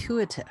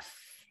intuitive,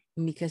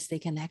 because they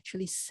can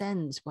actually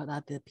sense what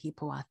other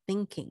people are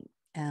thinking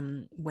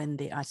when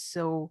they are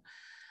so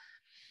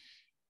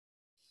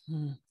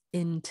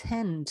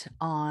intent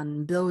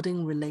on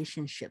building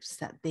relationships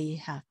that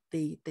they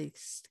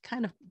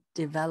kind of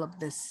develop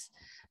this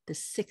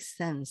sixth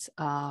sense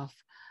of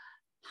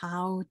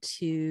how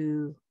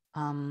to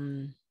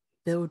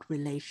build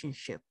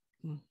relationship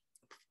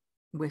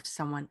with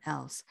someone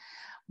else,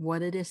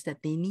 what it is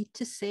that they need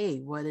to say,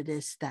 what it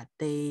is that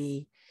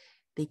they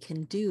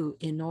can do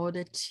in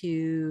order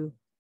to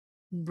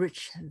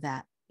bridge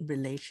that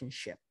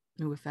relationship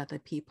with other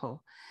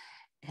people.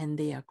 And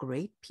they are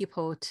great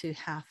people to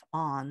have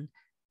on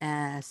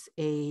as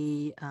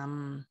a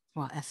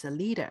as a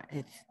leader.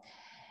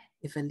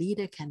 If a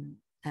leader can,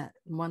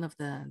 one of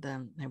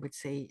the I would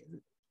say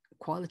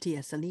quality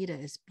as a leader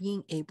is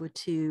being able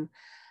to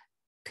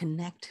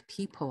connect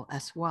people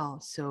as well.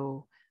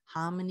 So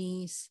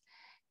harmonies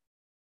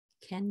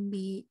can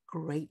be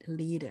great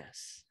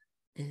leaders,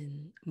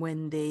 and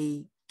when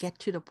they get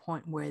to the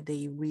point where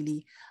they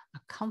really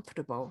are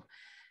comfortable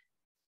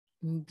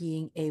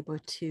being able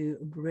to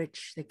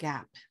bridge the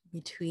gap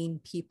between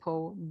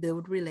people,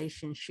 build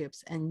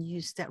relationships, and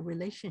use that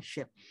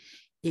relationship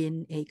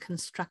in a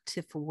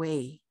constructive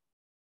way.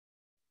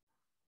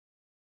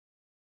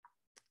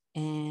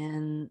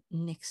 And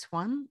next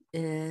one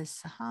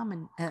is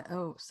harmony.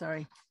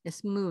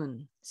 It's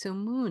moon. So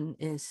moon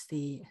is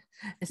it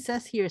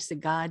says here is the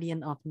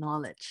guardian of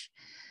knowledge.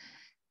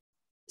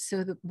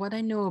 So what I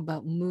know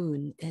about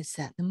moon is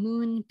that the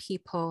moon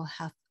people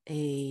have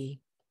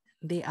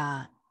they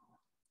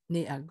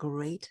are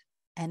great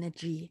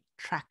energy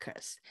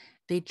trackers.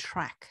 They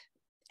track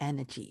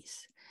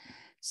energies.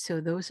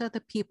 So those are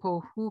the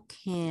people who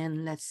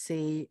can, let's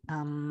say,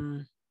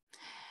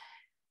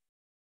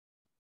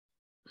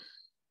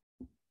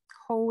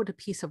 hold a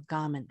piece of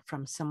garment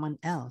from someone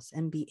else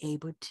and be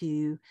able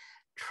to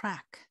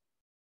track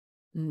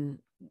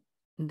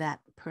that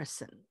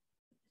person,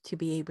 to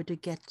be able to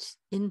get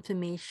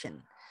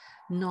information,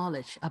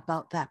 knowledge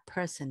about that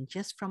person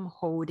just from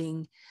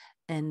holding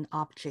an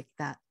object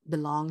that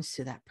belongs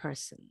to that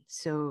person.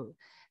 So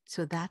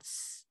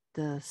that's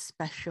the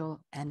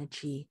special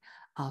energy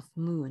of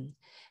moon.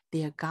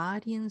 They are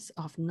guardians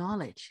of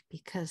knowledge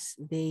because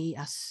they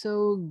are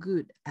so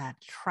good at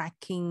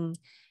tracking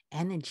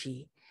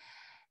energy.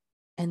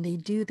 And they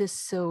do this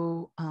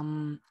so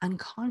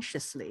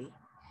unconsciously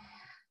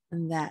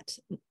that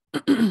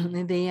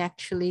they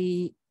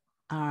actually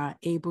are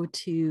able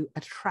to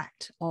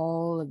attract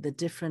all of the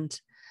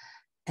different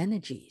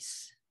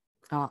energies,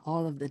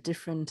 all of the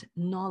different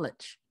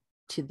knowledge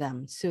to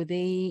them. So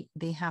they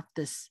have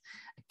this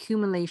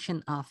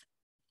accumulation of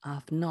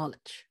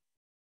knowledge.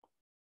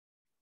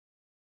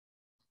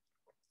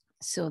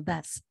 So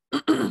that's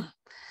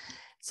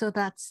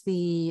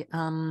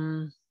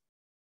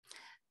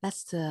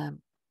that's the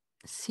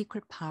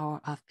secret power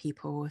of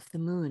people with the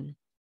moon.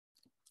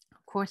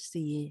 Of course,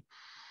 the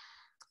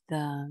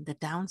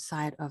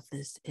downside of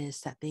this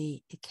is that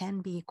it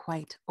can be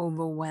quite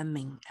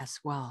overwhelming as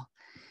well,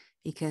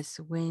 because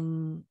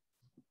when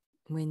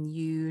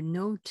you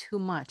know too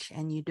much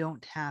and you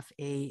don't have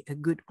a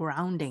good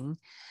grounding,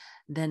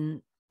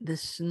 then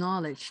this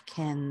knowledge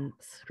can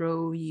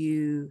throw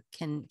you,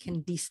 can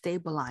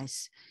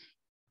destabilize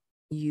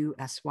you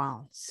as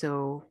well.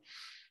 So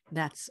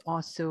that's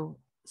also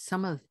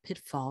some of the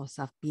pitfalls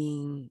of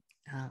being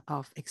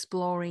of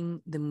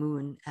exploring the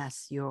moon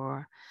as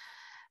your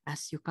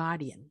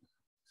guardian.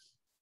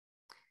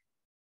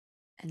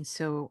 And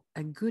so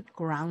a good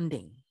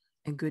grounding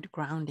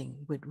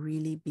would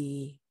really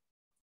be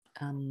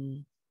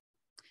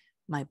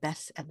my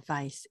best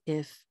advice.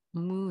 If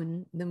the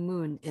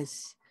moon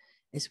is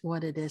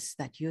what it is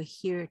that you're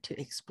here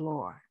to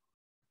explore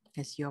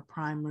as your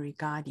primary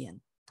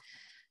guardian.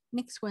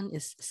 Next one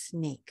is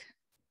snake.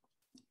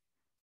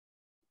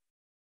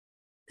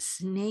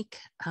 Snake,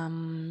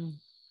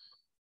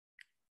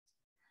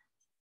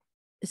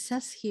 it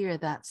says here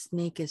that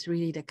snake is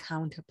really the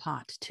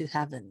counterpart to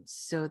heavens.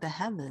 So the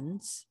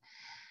heavens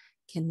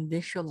can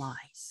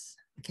visualize,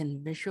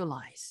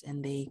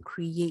 and they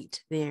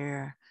create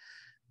their,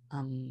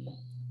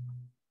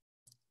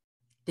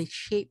 they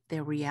shape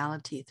their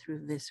reality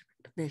through this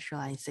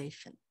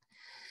visualization.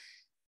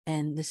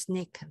 And the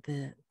snake,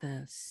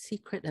 the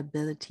secret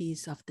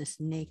abilities of the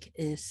snake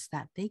is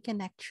that they can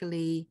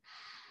actually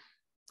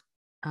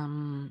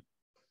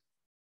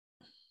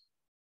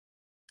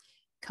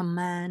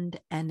command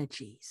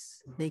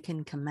energies. They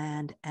can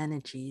command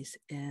energies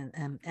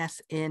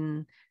as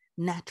in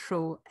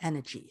natural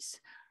energies.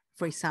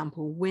 For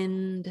example,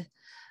 wind,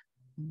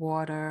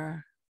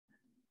 water,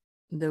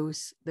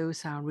 those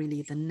are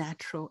really the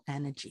natural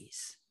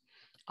energies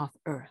of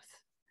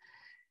Earth.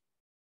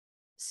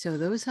 So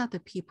those are the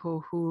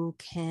people who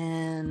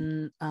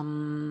can,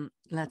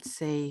 let's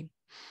say,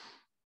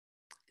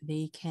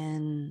 they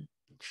can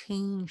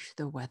change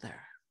the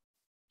weather.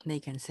 They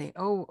can say,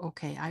 oh,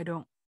 okay,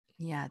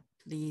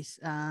 these,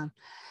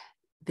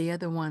 they are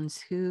the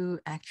ones who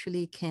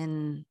actually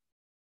can,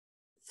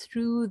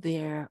 through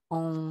their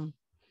own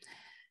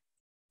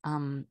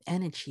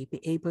energy, be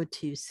able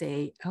to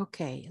say,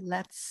 okay,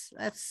 let's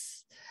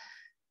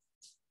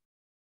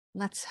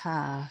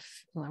have,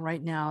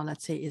 right now,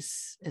 let's say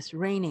it's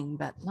raining,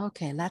 but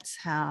okay, let's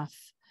have,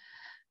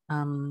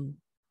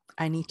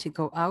 I need to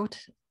go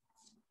out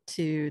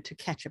to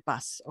catch a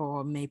bus,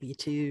 or maybe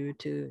to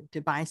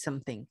buy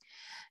something,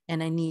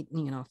 and I need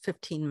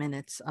 15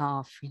 minutes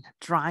of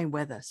dry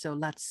weather. So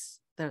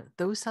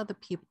those are the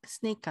people.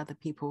 Snake are the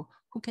people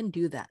who can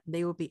do that.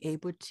 They will be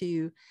able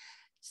to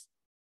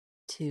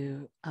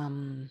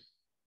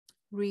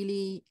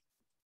really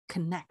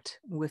connect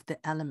with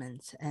the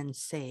elements and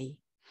say,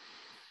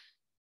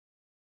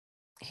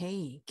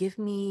 hey, give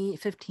me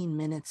 15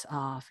 minutes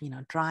of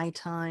dry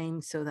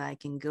time so that I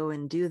can go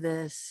and do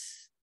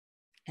this,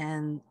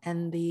 and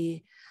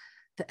the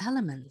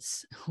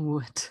elements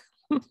would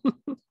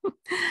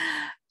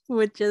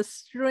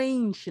just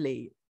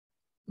strangely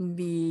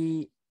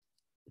be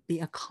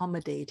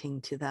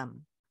accommodating to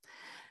them.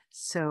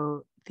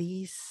 So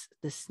the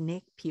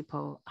snake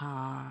people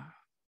are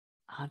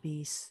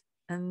these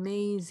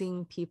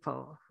amazing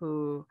people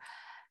who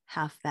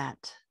have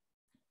that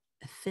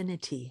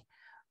affinity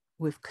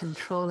with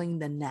controlling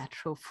the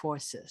natural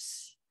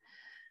forces.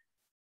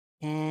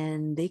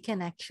 And they can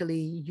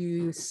actually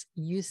use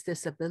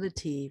this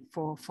ability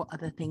for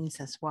other things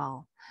as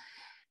well.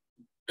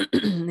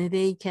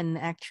 They can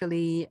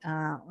actually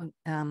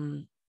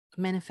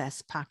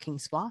manifest parking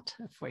spot,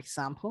 for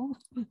example.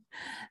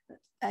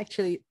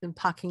 Actually, the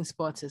parking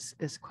spots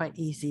is quite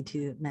easy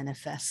to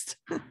manifest.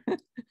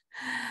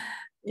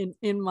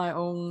 in my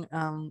own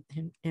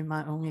in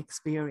my own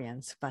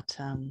experience, but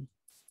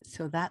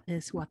so that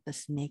is what the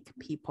snake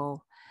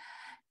people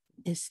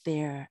is,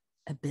 their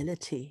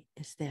ability,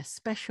 is their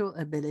special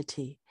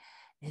ability,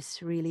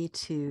 is really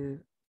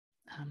to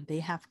they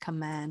have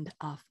command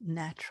of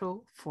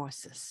natural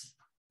forces.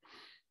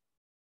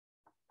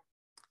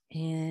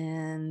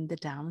 And the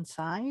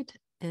downside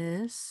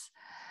is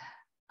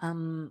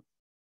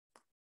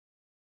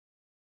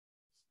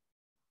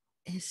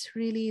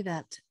really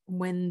that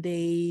when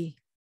they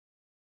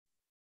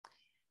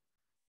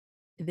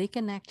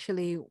can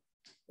actually,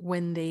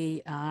 when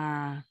they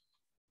are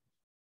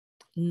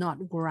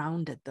not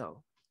grounded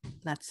though,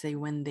 let's say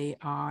when they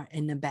are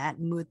in a bad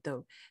mood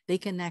though, they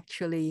can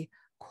actually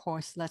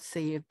cause, let's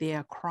say if they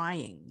are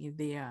crying, if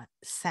they are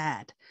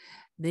sad,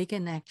 they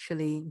can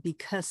actually,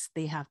 because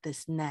they have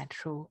this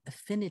natural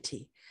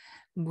affinity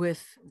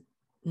with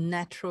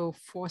natural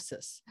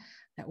forces,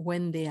 that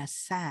when they are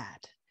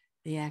sad,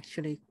 they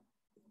actually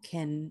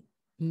can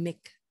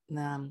make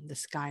the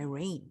sky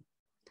rain.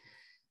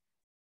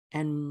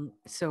 And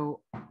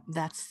so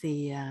that's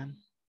the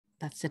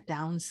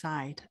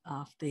downside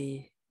of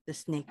the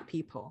snake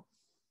people.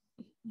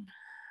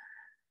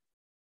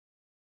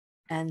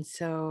 And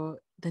so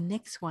the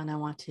next one I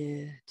want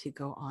to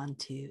go on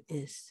to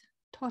is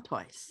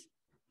tortoise.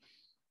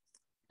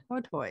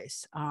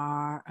 Tortoise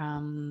are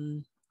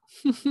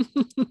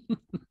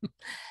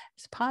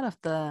it's part of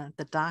the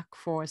dark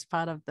force,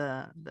 part of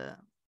the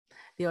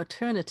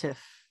alternative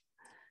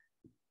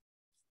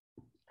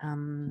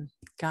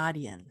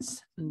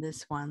guardians. And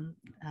this one,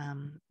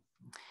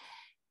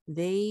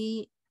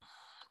 they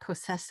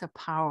possess a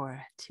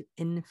power to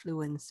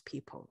influence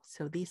people.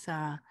 So these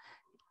are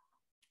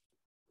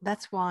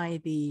that's why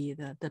the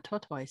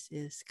tortoise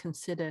is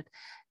considered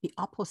the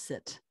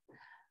opposite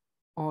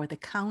or the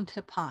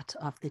counterpart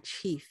of the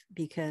chief,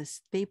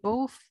 because they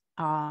both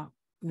are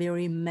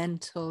very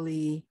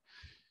mentally,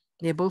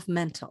 they're both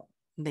mental.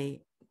 The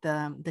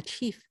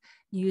chief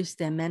use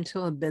their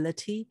mental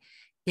ability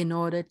in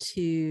order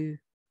to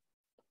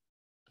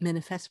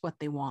manifest what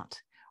they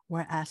want,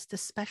 whereas the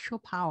special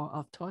power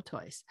of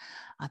tortoise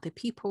are the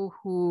people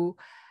who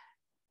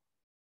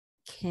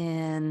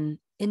can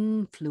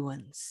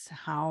influence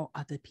how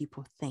other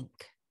people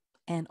think.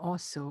 And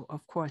also,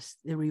 of course,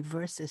 the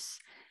reverse is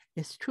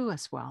true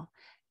as well,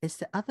 is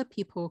that other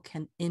people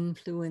can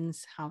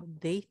influence how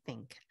they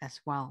think as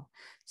well.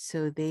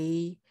 So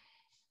they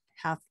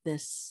have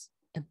this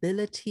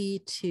ability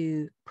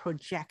to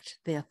project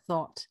their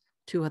thought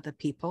to other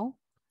people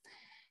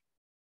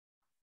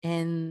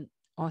and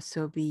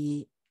also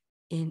be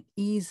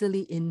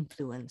easily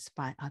influenced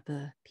by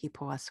other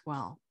people as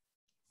well.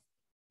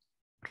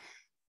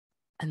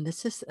 And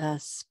this is a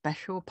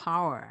special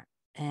power.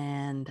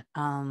 And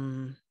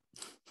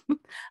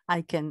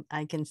I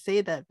can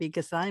say that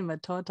because I'm a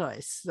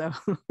tortoise. So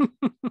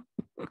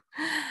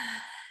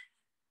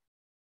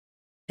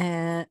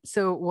and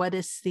so what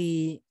is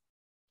the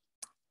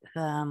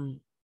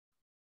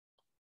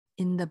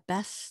in the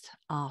best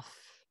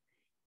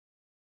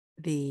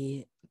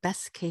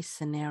case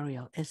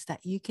scenario is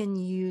that you can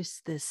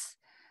use this,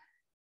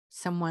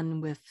 someone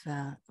with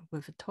a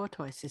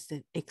tortoise is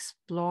that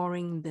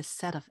exploring this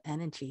set of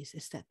energies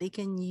is that they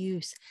can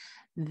use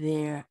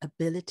their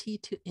ability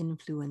to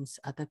influence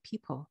other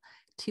people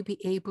to be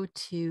able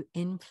to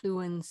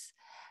influence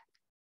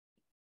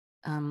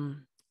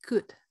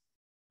good.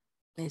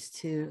 Is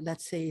to,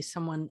 let's say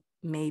someone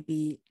may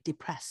be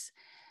depressed,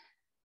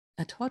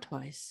 a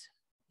tortoise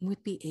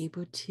would be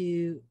able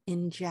to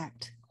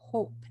inject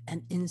hope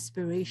and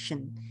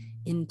inspiration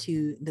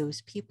into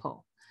those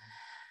people.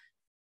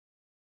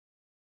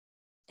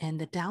 And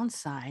the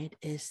downside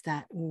is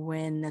that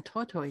when the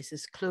tortoise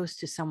is close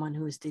to someone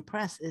who is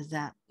depressed, is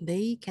that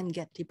they can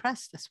get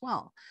depressed as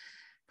well.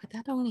 But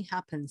that only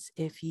happens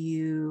if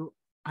you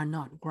are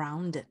not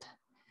grounded.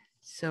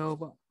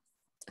 So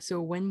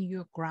when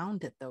you're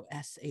grounded, though,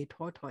 as a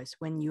tortoise,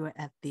 when you're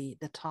at the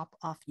top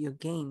of your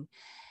game,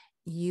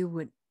 you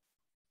would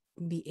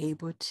be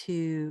able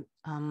to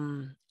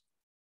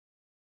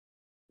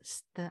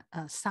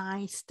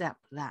sidestep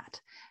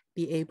that,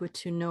 be able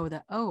to know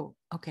that, oh,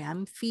 okay,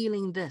 I'm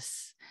feeling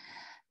this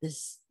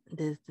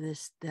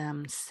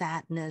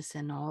sadness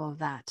and all of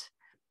that.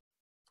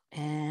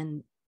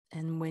 And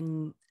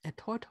when a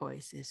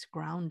tortoise is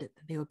grounded,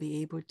 they will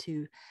be able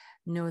to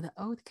know that,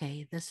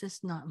 okay, this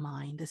is not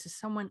mine, this is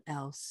someone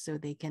else. So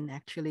they can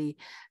actually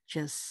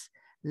just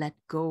let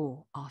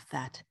go of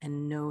that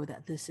and know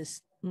that this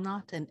is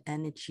not an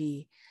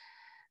energy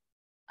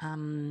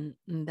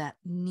that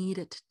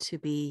needed to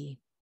be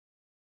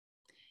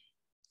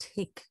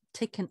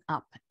taken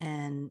up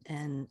and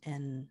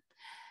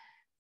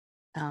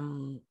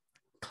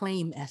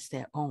claim as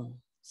their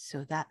own.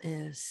 So that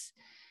is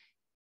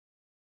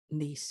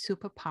the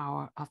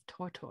superpower of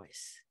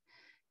tortoise,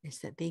 is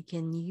that they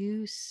can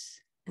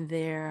use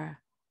their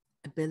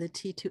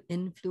ability to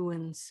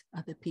influence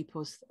other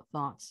people's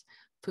thoughts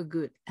for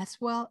good as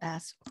well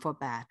as for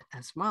bad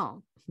as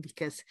well,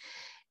 because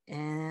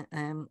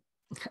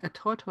a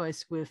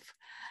tortoise with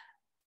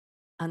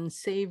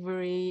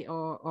unsavory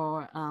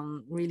or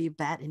really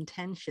bad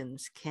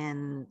intentions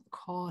can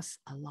cause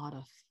a lot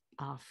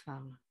of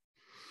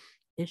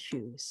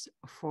issues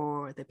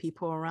for the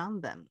people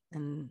around them.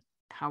 And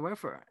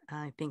however,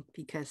 I think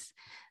because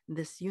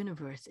this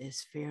universe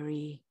is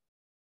very,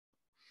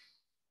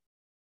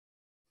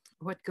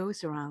 what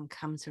goes around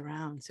comes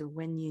around. So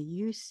when you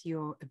use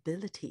your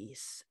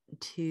abilities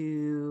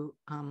to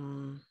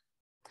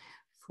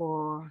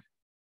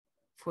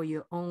for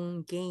your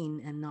own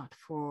gain and not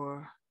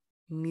for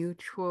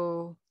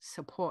mutual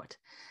support,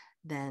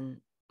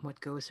 then what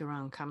goes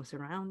around comes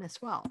around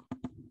as well.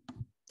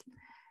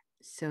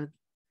 So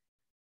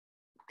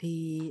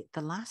the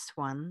last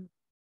one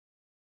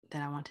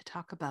that I want to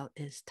talk about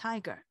is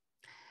tiger.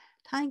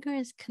 Tiger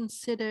is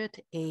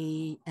considered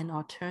an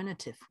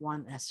alternative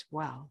one as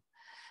well,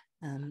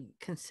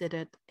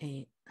 considered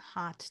a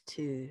hard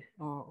to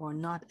or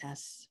not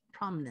as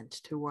prominent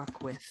to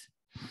work with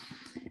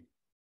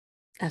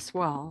as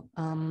well.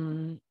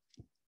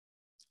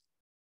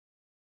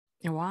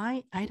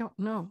 Why? I don't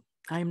know.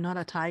 I'm not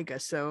a tiger,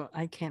 so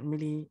I can't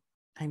really,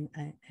 I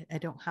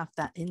don't have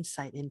that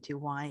insight into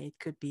why it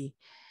could be,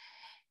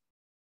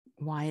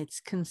 why it's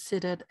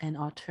considered an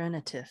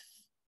alternative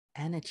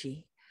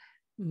energy.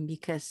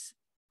 Because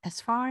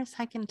as far as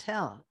I can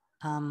tell,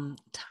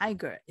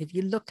 tiger, if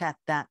you look at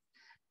that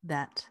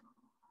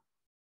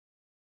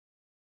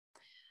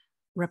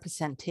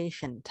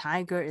representation,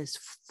 tiger is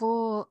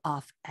full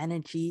of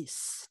energy,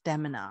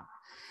 stamina.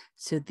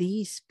 So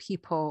these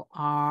people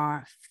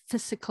are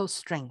physical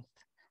strength.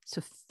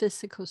 So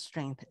physical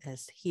strength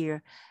is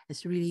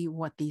really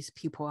what these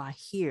people are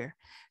here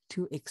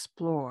to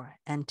explore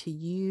and to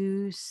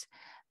use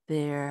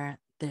their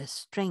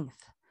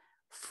strength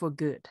for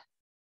good,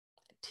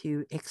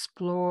 to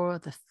explore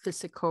the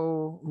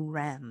physical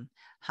realm,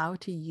 how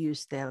to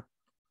use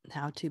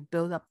how to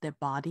build up their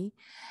body,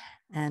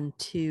 and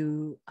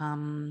to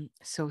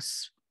so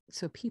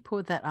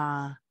people that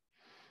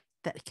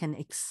can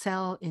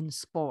excel in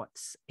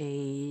sports,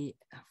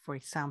 for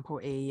example,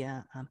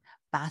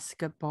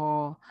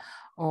 basketball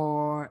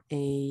or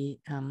a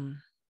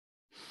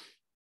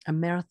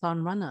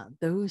marathon runner.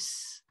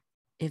 Those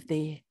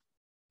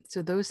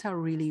are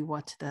really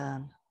what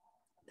the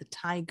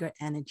tiger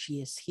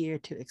energy is here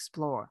to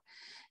explore,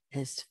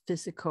 is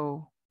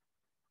physical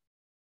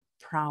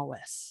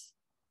prowess.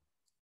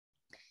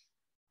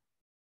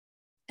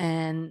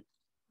 And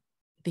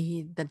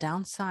the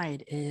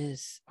downside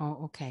is,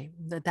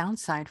 the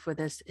downside for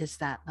this is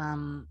that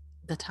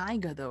the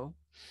tiger, though,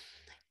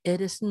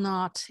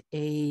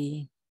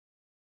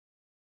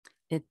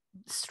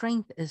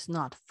 strength is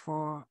not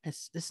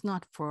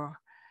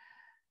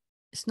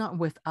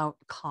without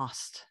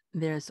cost.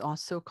 There's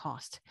also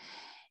cost.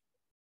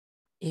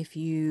 If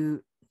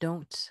you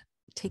don't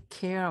take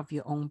care of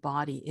your own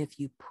body, if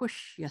you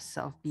push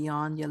yourself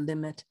beyond your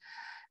limit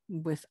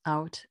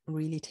without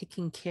really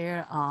taking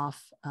care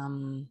of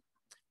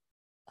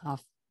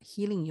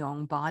healing your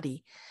own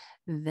body,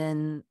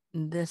 then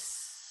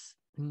this,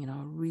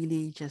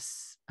 really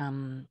just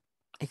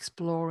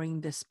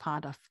exploring this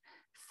part of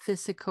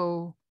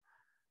physical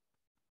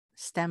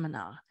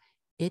stamina,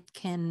 it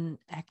can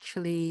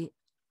actually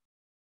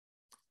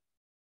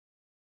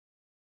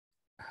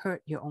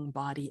hurt your own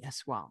body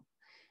as well,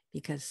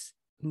 because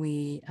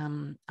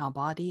our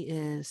body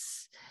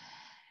is,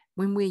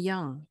 when we're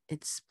young,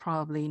 it's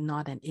probably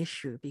not an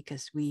issue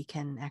because we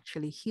can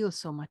actually heal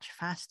so much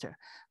faster.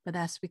 But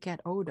as we get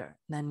older,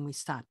 then we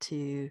start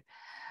to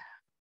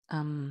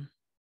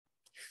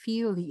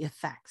feel the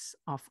effects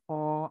of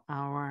all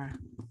our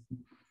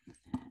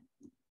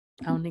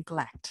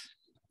neglect.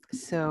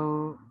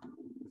 So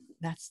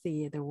that's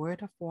the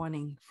word of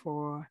warning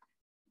for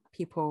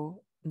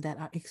people that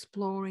are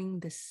exploring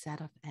this set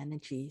of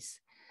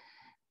energies,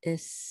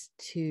 is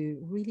to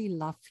really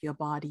love your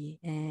body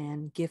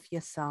and give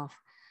yourself,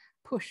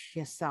 push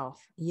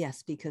yourself.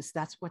 Yes, because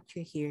that's what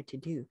you're here to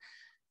do.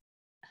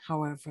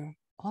 However,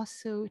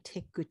 also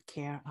take good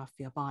care of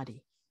your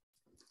body.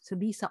 So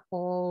these are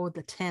all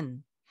the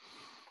 10.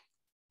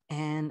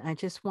 And I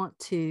just want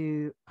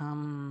to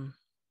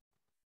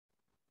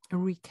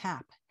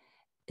recap,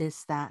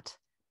 is that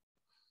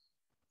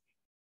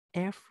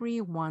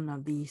every one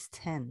of these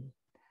 10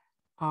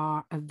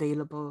 are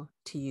available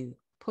to you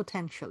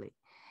potentially.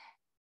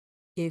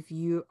 If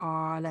you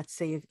are, let's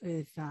say,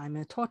 if I'm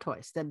a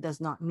tortoise, that does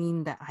not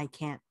mean that I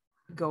can't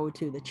go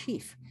to the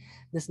chief.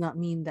 Does not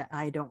mean that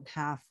I don't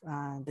have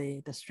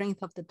the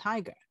strength of the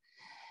tiger.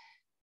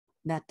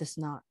 That's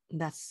not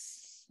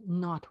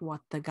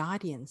what the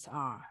guardians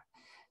are.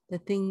 The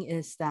thing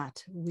is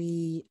that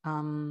these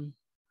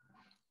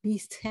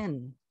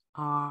 10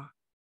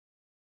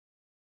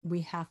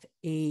 we have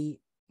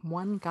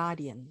one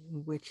guardian,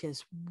 which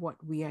is what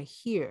we are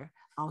here.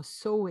 Our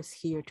soul is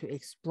here to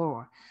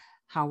explore.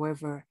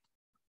 However,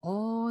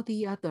 all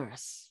the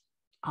others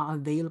are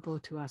available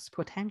to us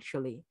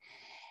potentially.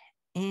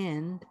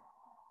 And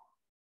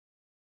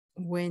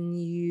when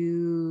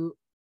you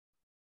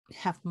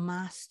have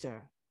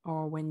mastered,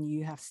 or when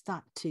you have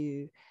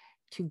started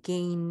to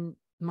gain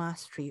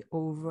mastery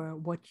over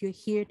what you're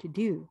here to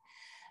do,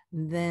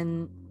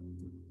 then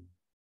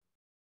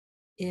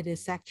it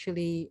is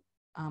actually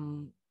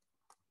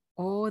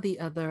all the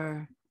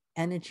other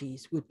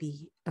energies would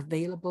be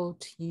available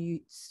to you,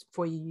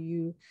 for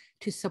you,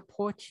 to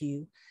support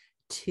you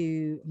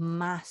to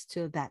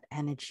master that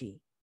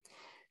energy.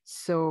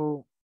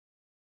 So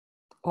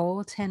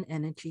all 10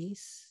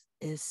 energies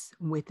is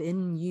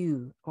within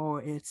you,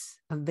 or it's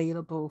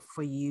available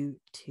for you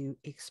to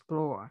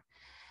explore.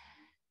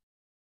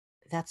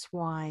 That's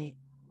why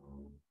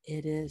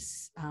it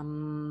is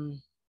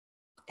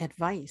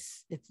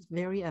it's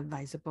very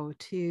advisable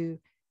to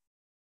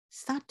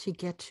start to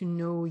get to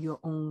know your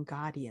own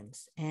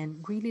guardians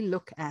and really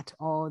look at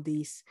all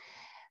these.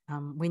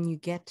 When you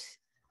get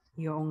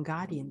your own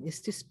guardian, is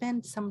to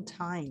spend some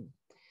time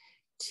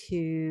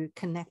to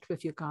connect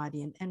with your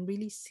guardian and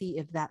really see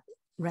if that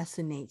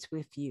resonates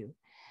with you.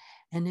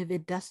 And if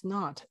it does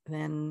not,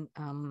 then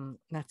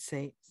let's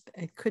say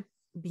it could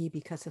be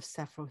because of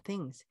several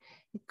things.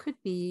 It could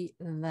be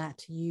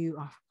that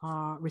you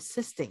are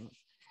resisting.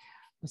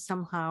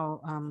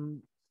 Somehow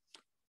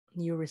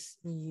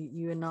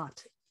you're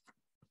not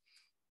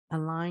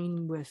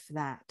aligned with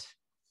that.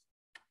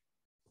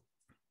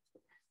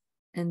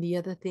 And the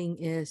other thing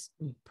is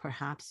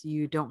perhaps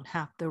you don't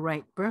have the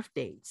right birth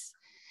dates.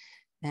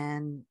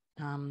 And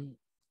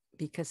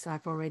because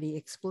I've already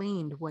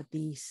explained what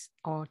these,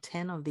 all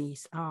 10 of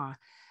these are,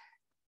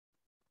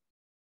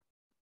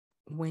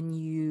 when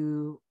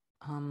you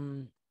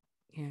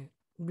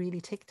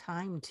really take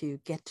time to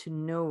get to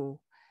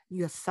know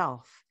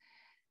yourself,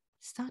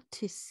 start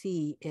to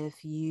see if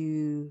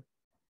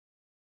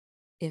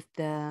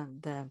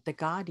the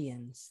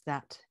guardians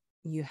that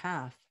you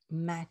have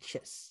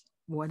matches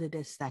what it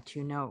is that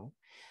you know.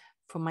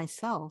 For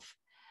myself,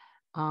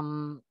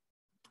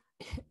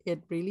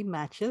 it really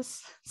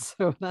matches.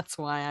 So that's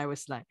why I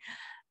was like,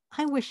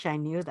 I wish I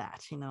knew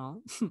that,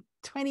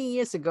 20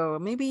 years ago,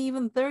 maybe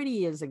even 30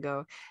 years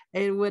ago,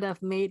 it would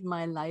have made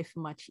my life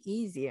much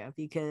easier,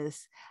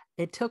 because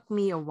it took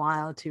me a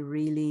while to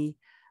really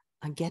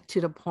get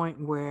to the point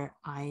where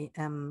I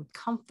am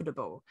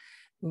comfortable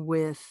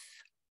with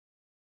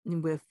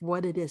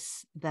what it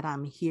is that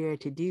I'm here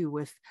to do,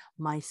 with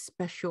my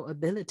special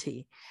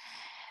ability.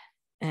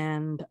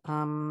 And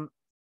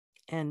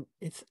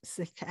it's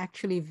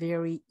actually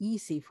very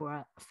easy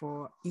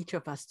for each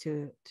of us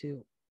to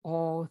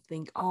all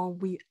think, oh,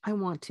 I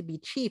want to be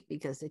chief,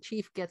 because the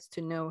chief gets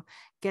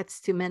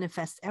to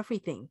manifest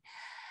everything.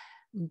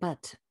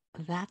 But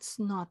that's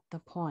not the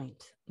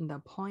point. The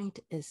point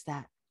is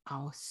that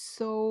our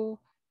soul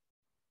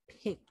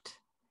picked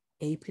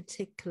a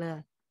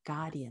particular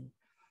guardian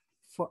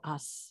for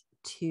us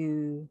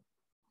to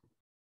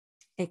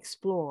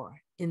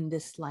explore in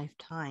this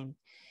lifetime.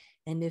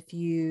 And if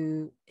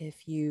you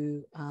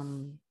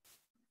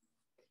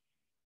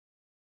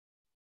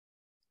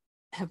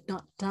have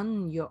not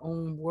done your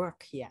own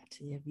work yet,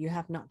 if you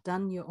have not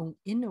done your own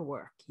inner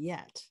work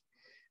yet,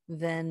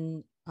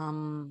 then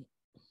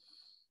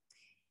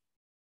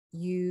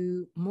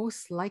you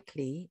most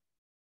likely,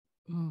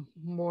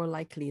 more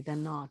likely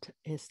than not,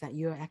 is that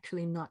you're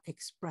actually not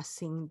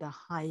expressing the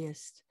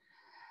highest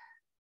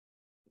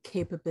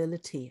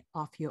capability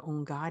of your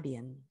own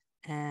guardian.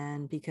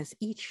 And because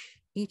each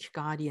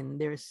guardian,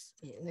 there's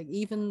like,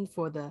 even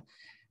for the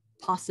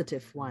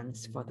positive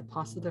ones, for the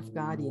positive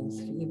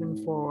guardians,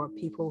 even for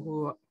people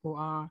who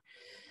are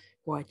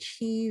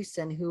chiefs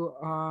and who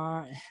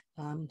are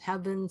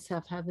have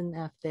heaven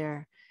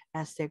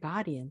as their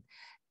guardian,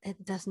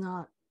 it does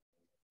not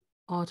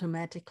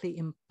automatically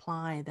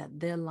imply that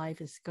their life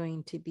is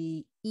going to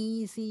be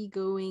easy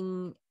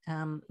going.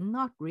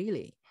 Not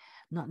really,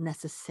 not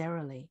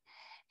necessarily.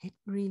 It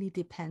really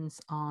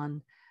depends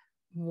on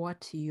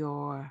what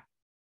your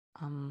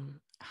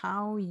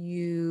how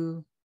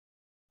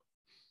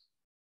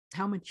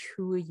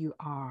mature you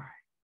are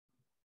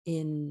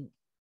in,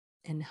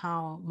 and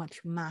how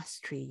much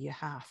mastery you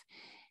have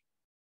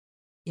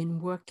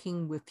in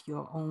working with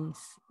your own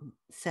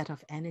set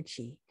of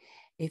energy.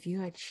 If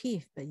you are a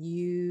chief, but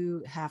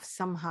you have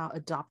somehow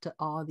adopted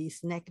all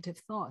these negative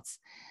thoughts,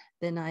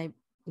 then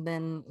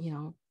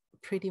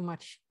pretty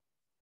much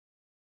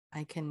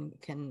I can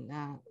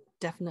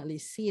definitely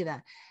see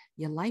that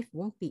your life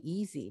won't be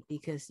easy,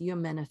 because you're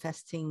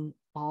manifesting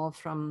all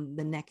from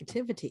the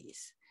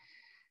negativities.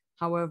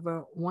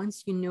 However,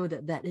 once you know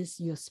that that is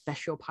your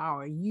special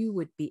power, you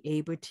would be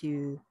able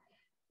to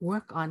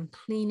work on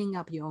cleaning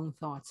up your own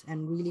thoughts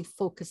and really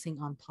focusing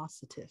on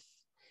positive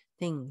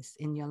things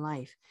in your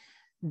life.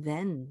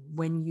 Then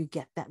when you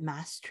get that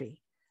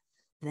mastery,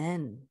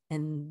 then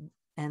and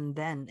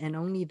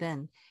only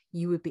then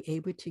you would be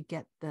able to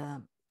get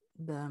the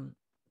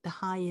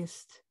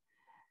highest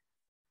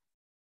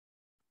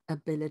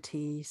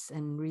abilities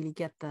and really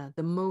get the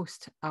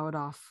most out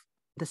of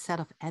the set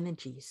of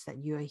energies that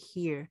you are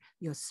here,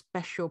 your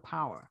special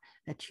power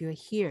that you're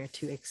here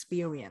to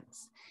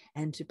experience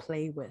and to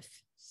play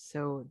with.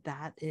 So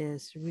that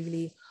is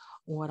really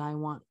what I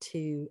want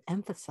to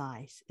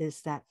emphasize,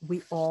 is that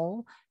we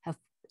all have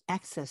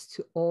access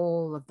to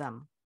all of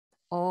them,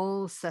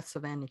 all sets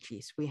of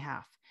energies we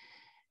have.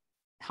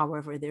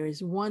 However, there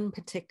is one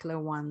particular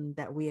one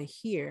that we are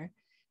here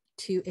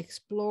to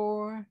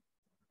explore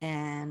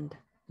and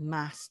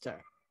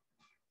master.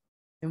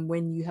 And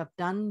when you have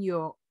done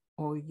your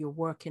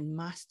work in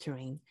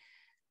mastering,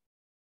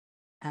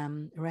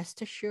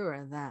 rest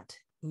assured that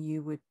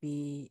you would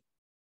be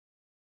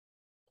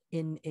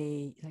in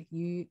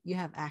you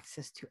have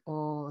access to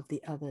all of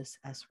the others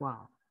as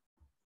well.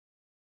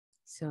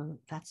 So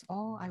that's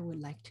all I would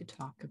like to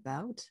talk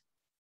about.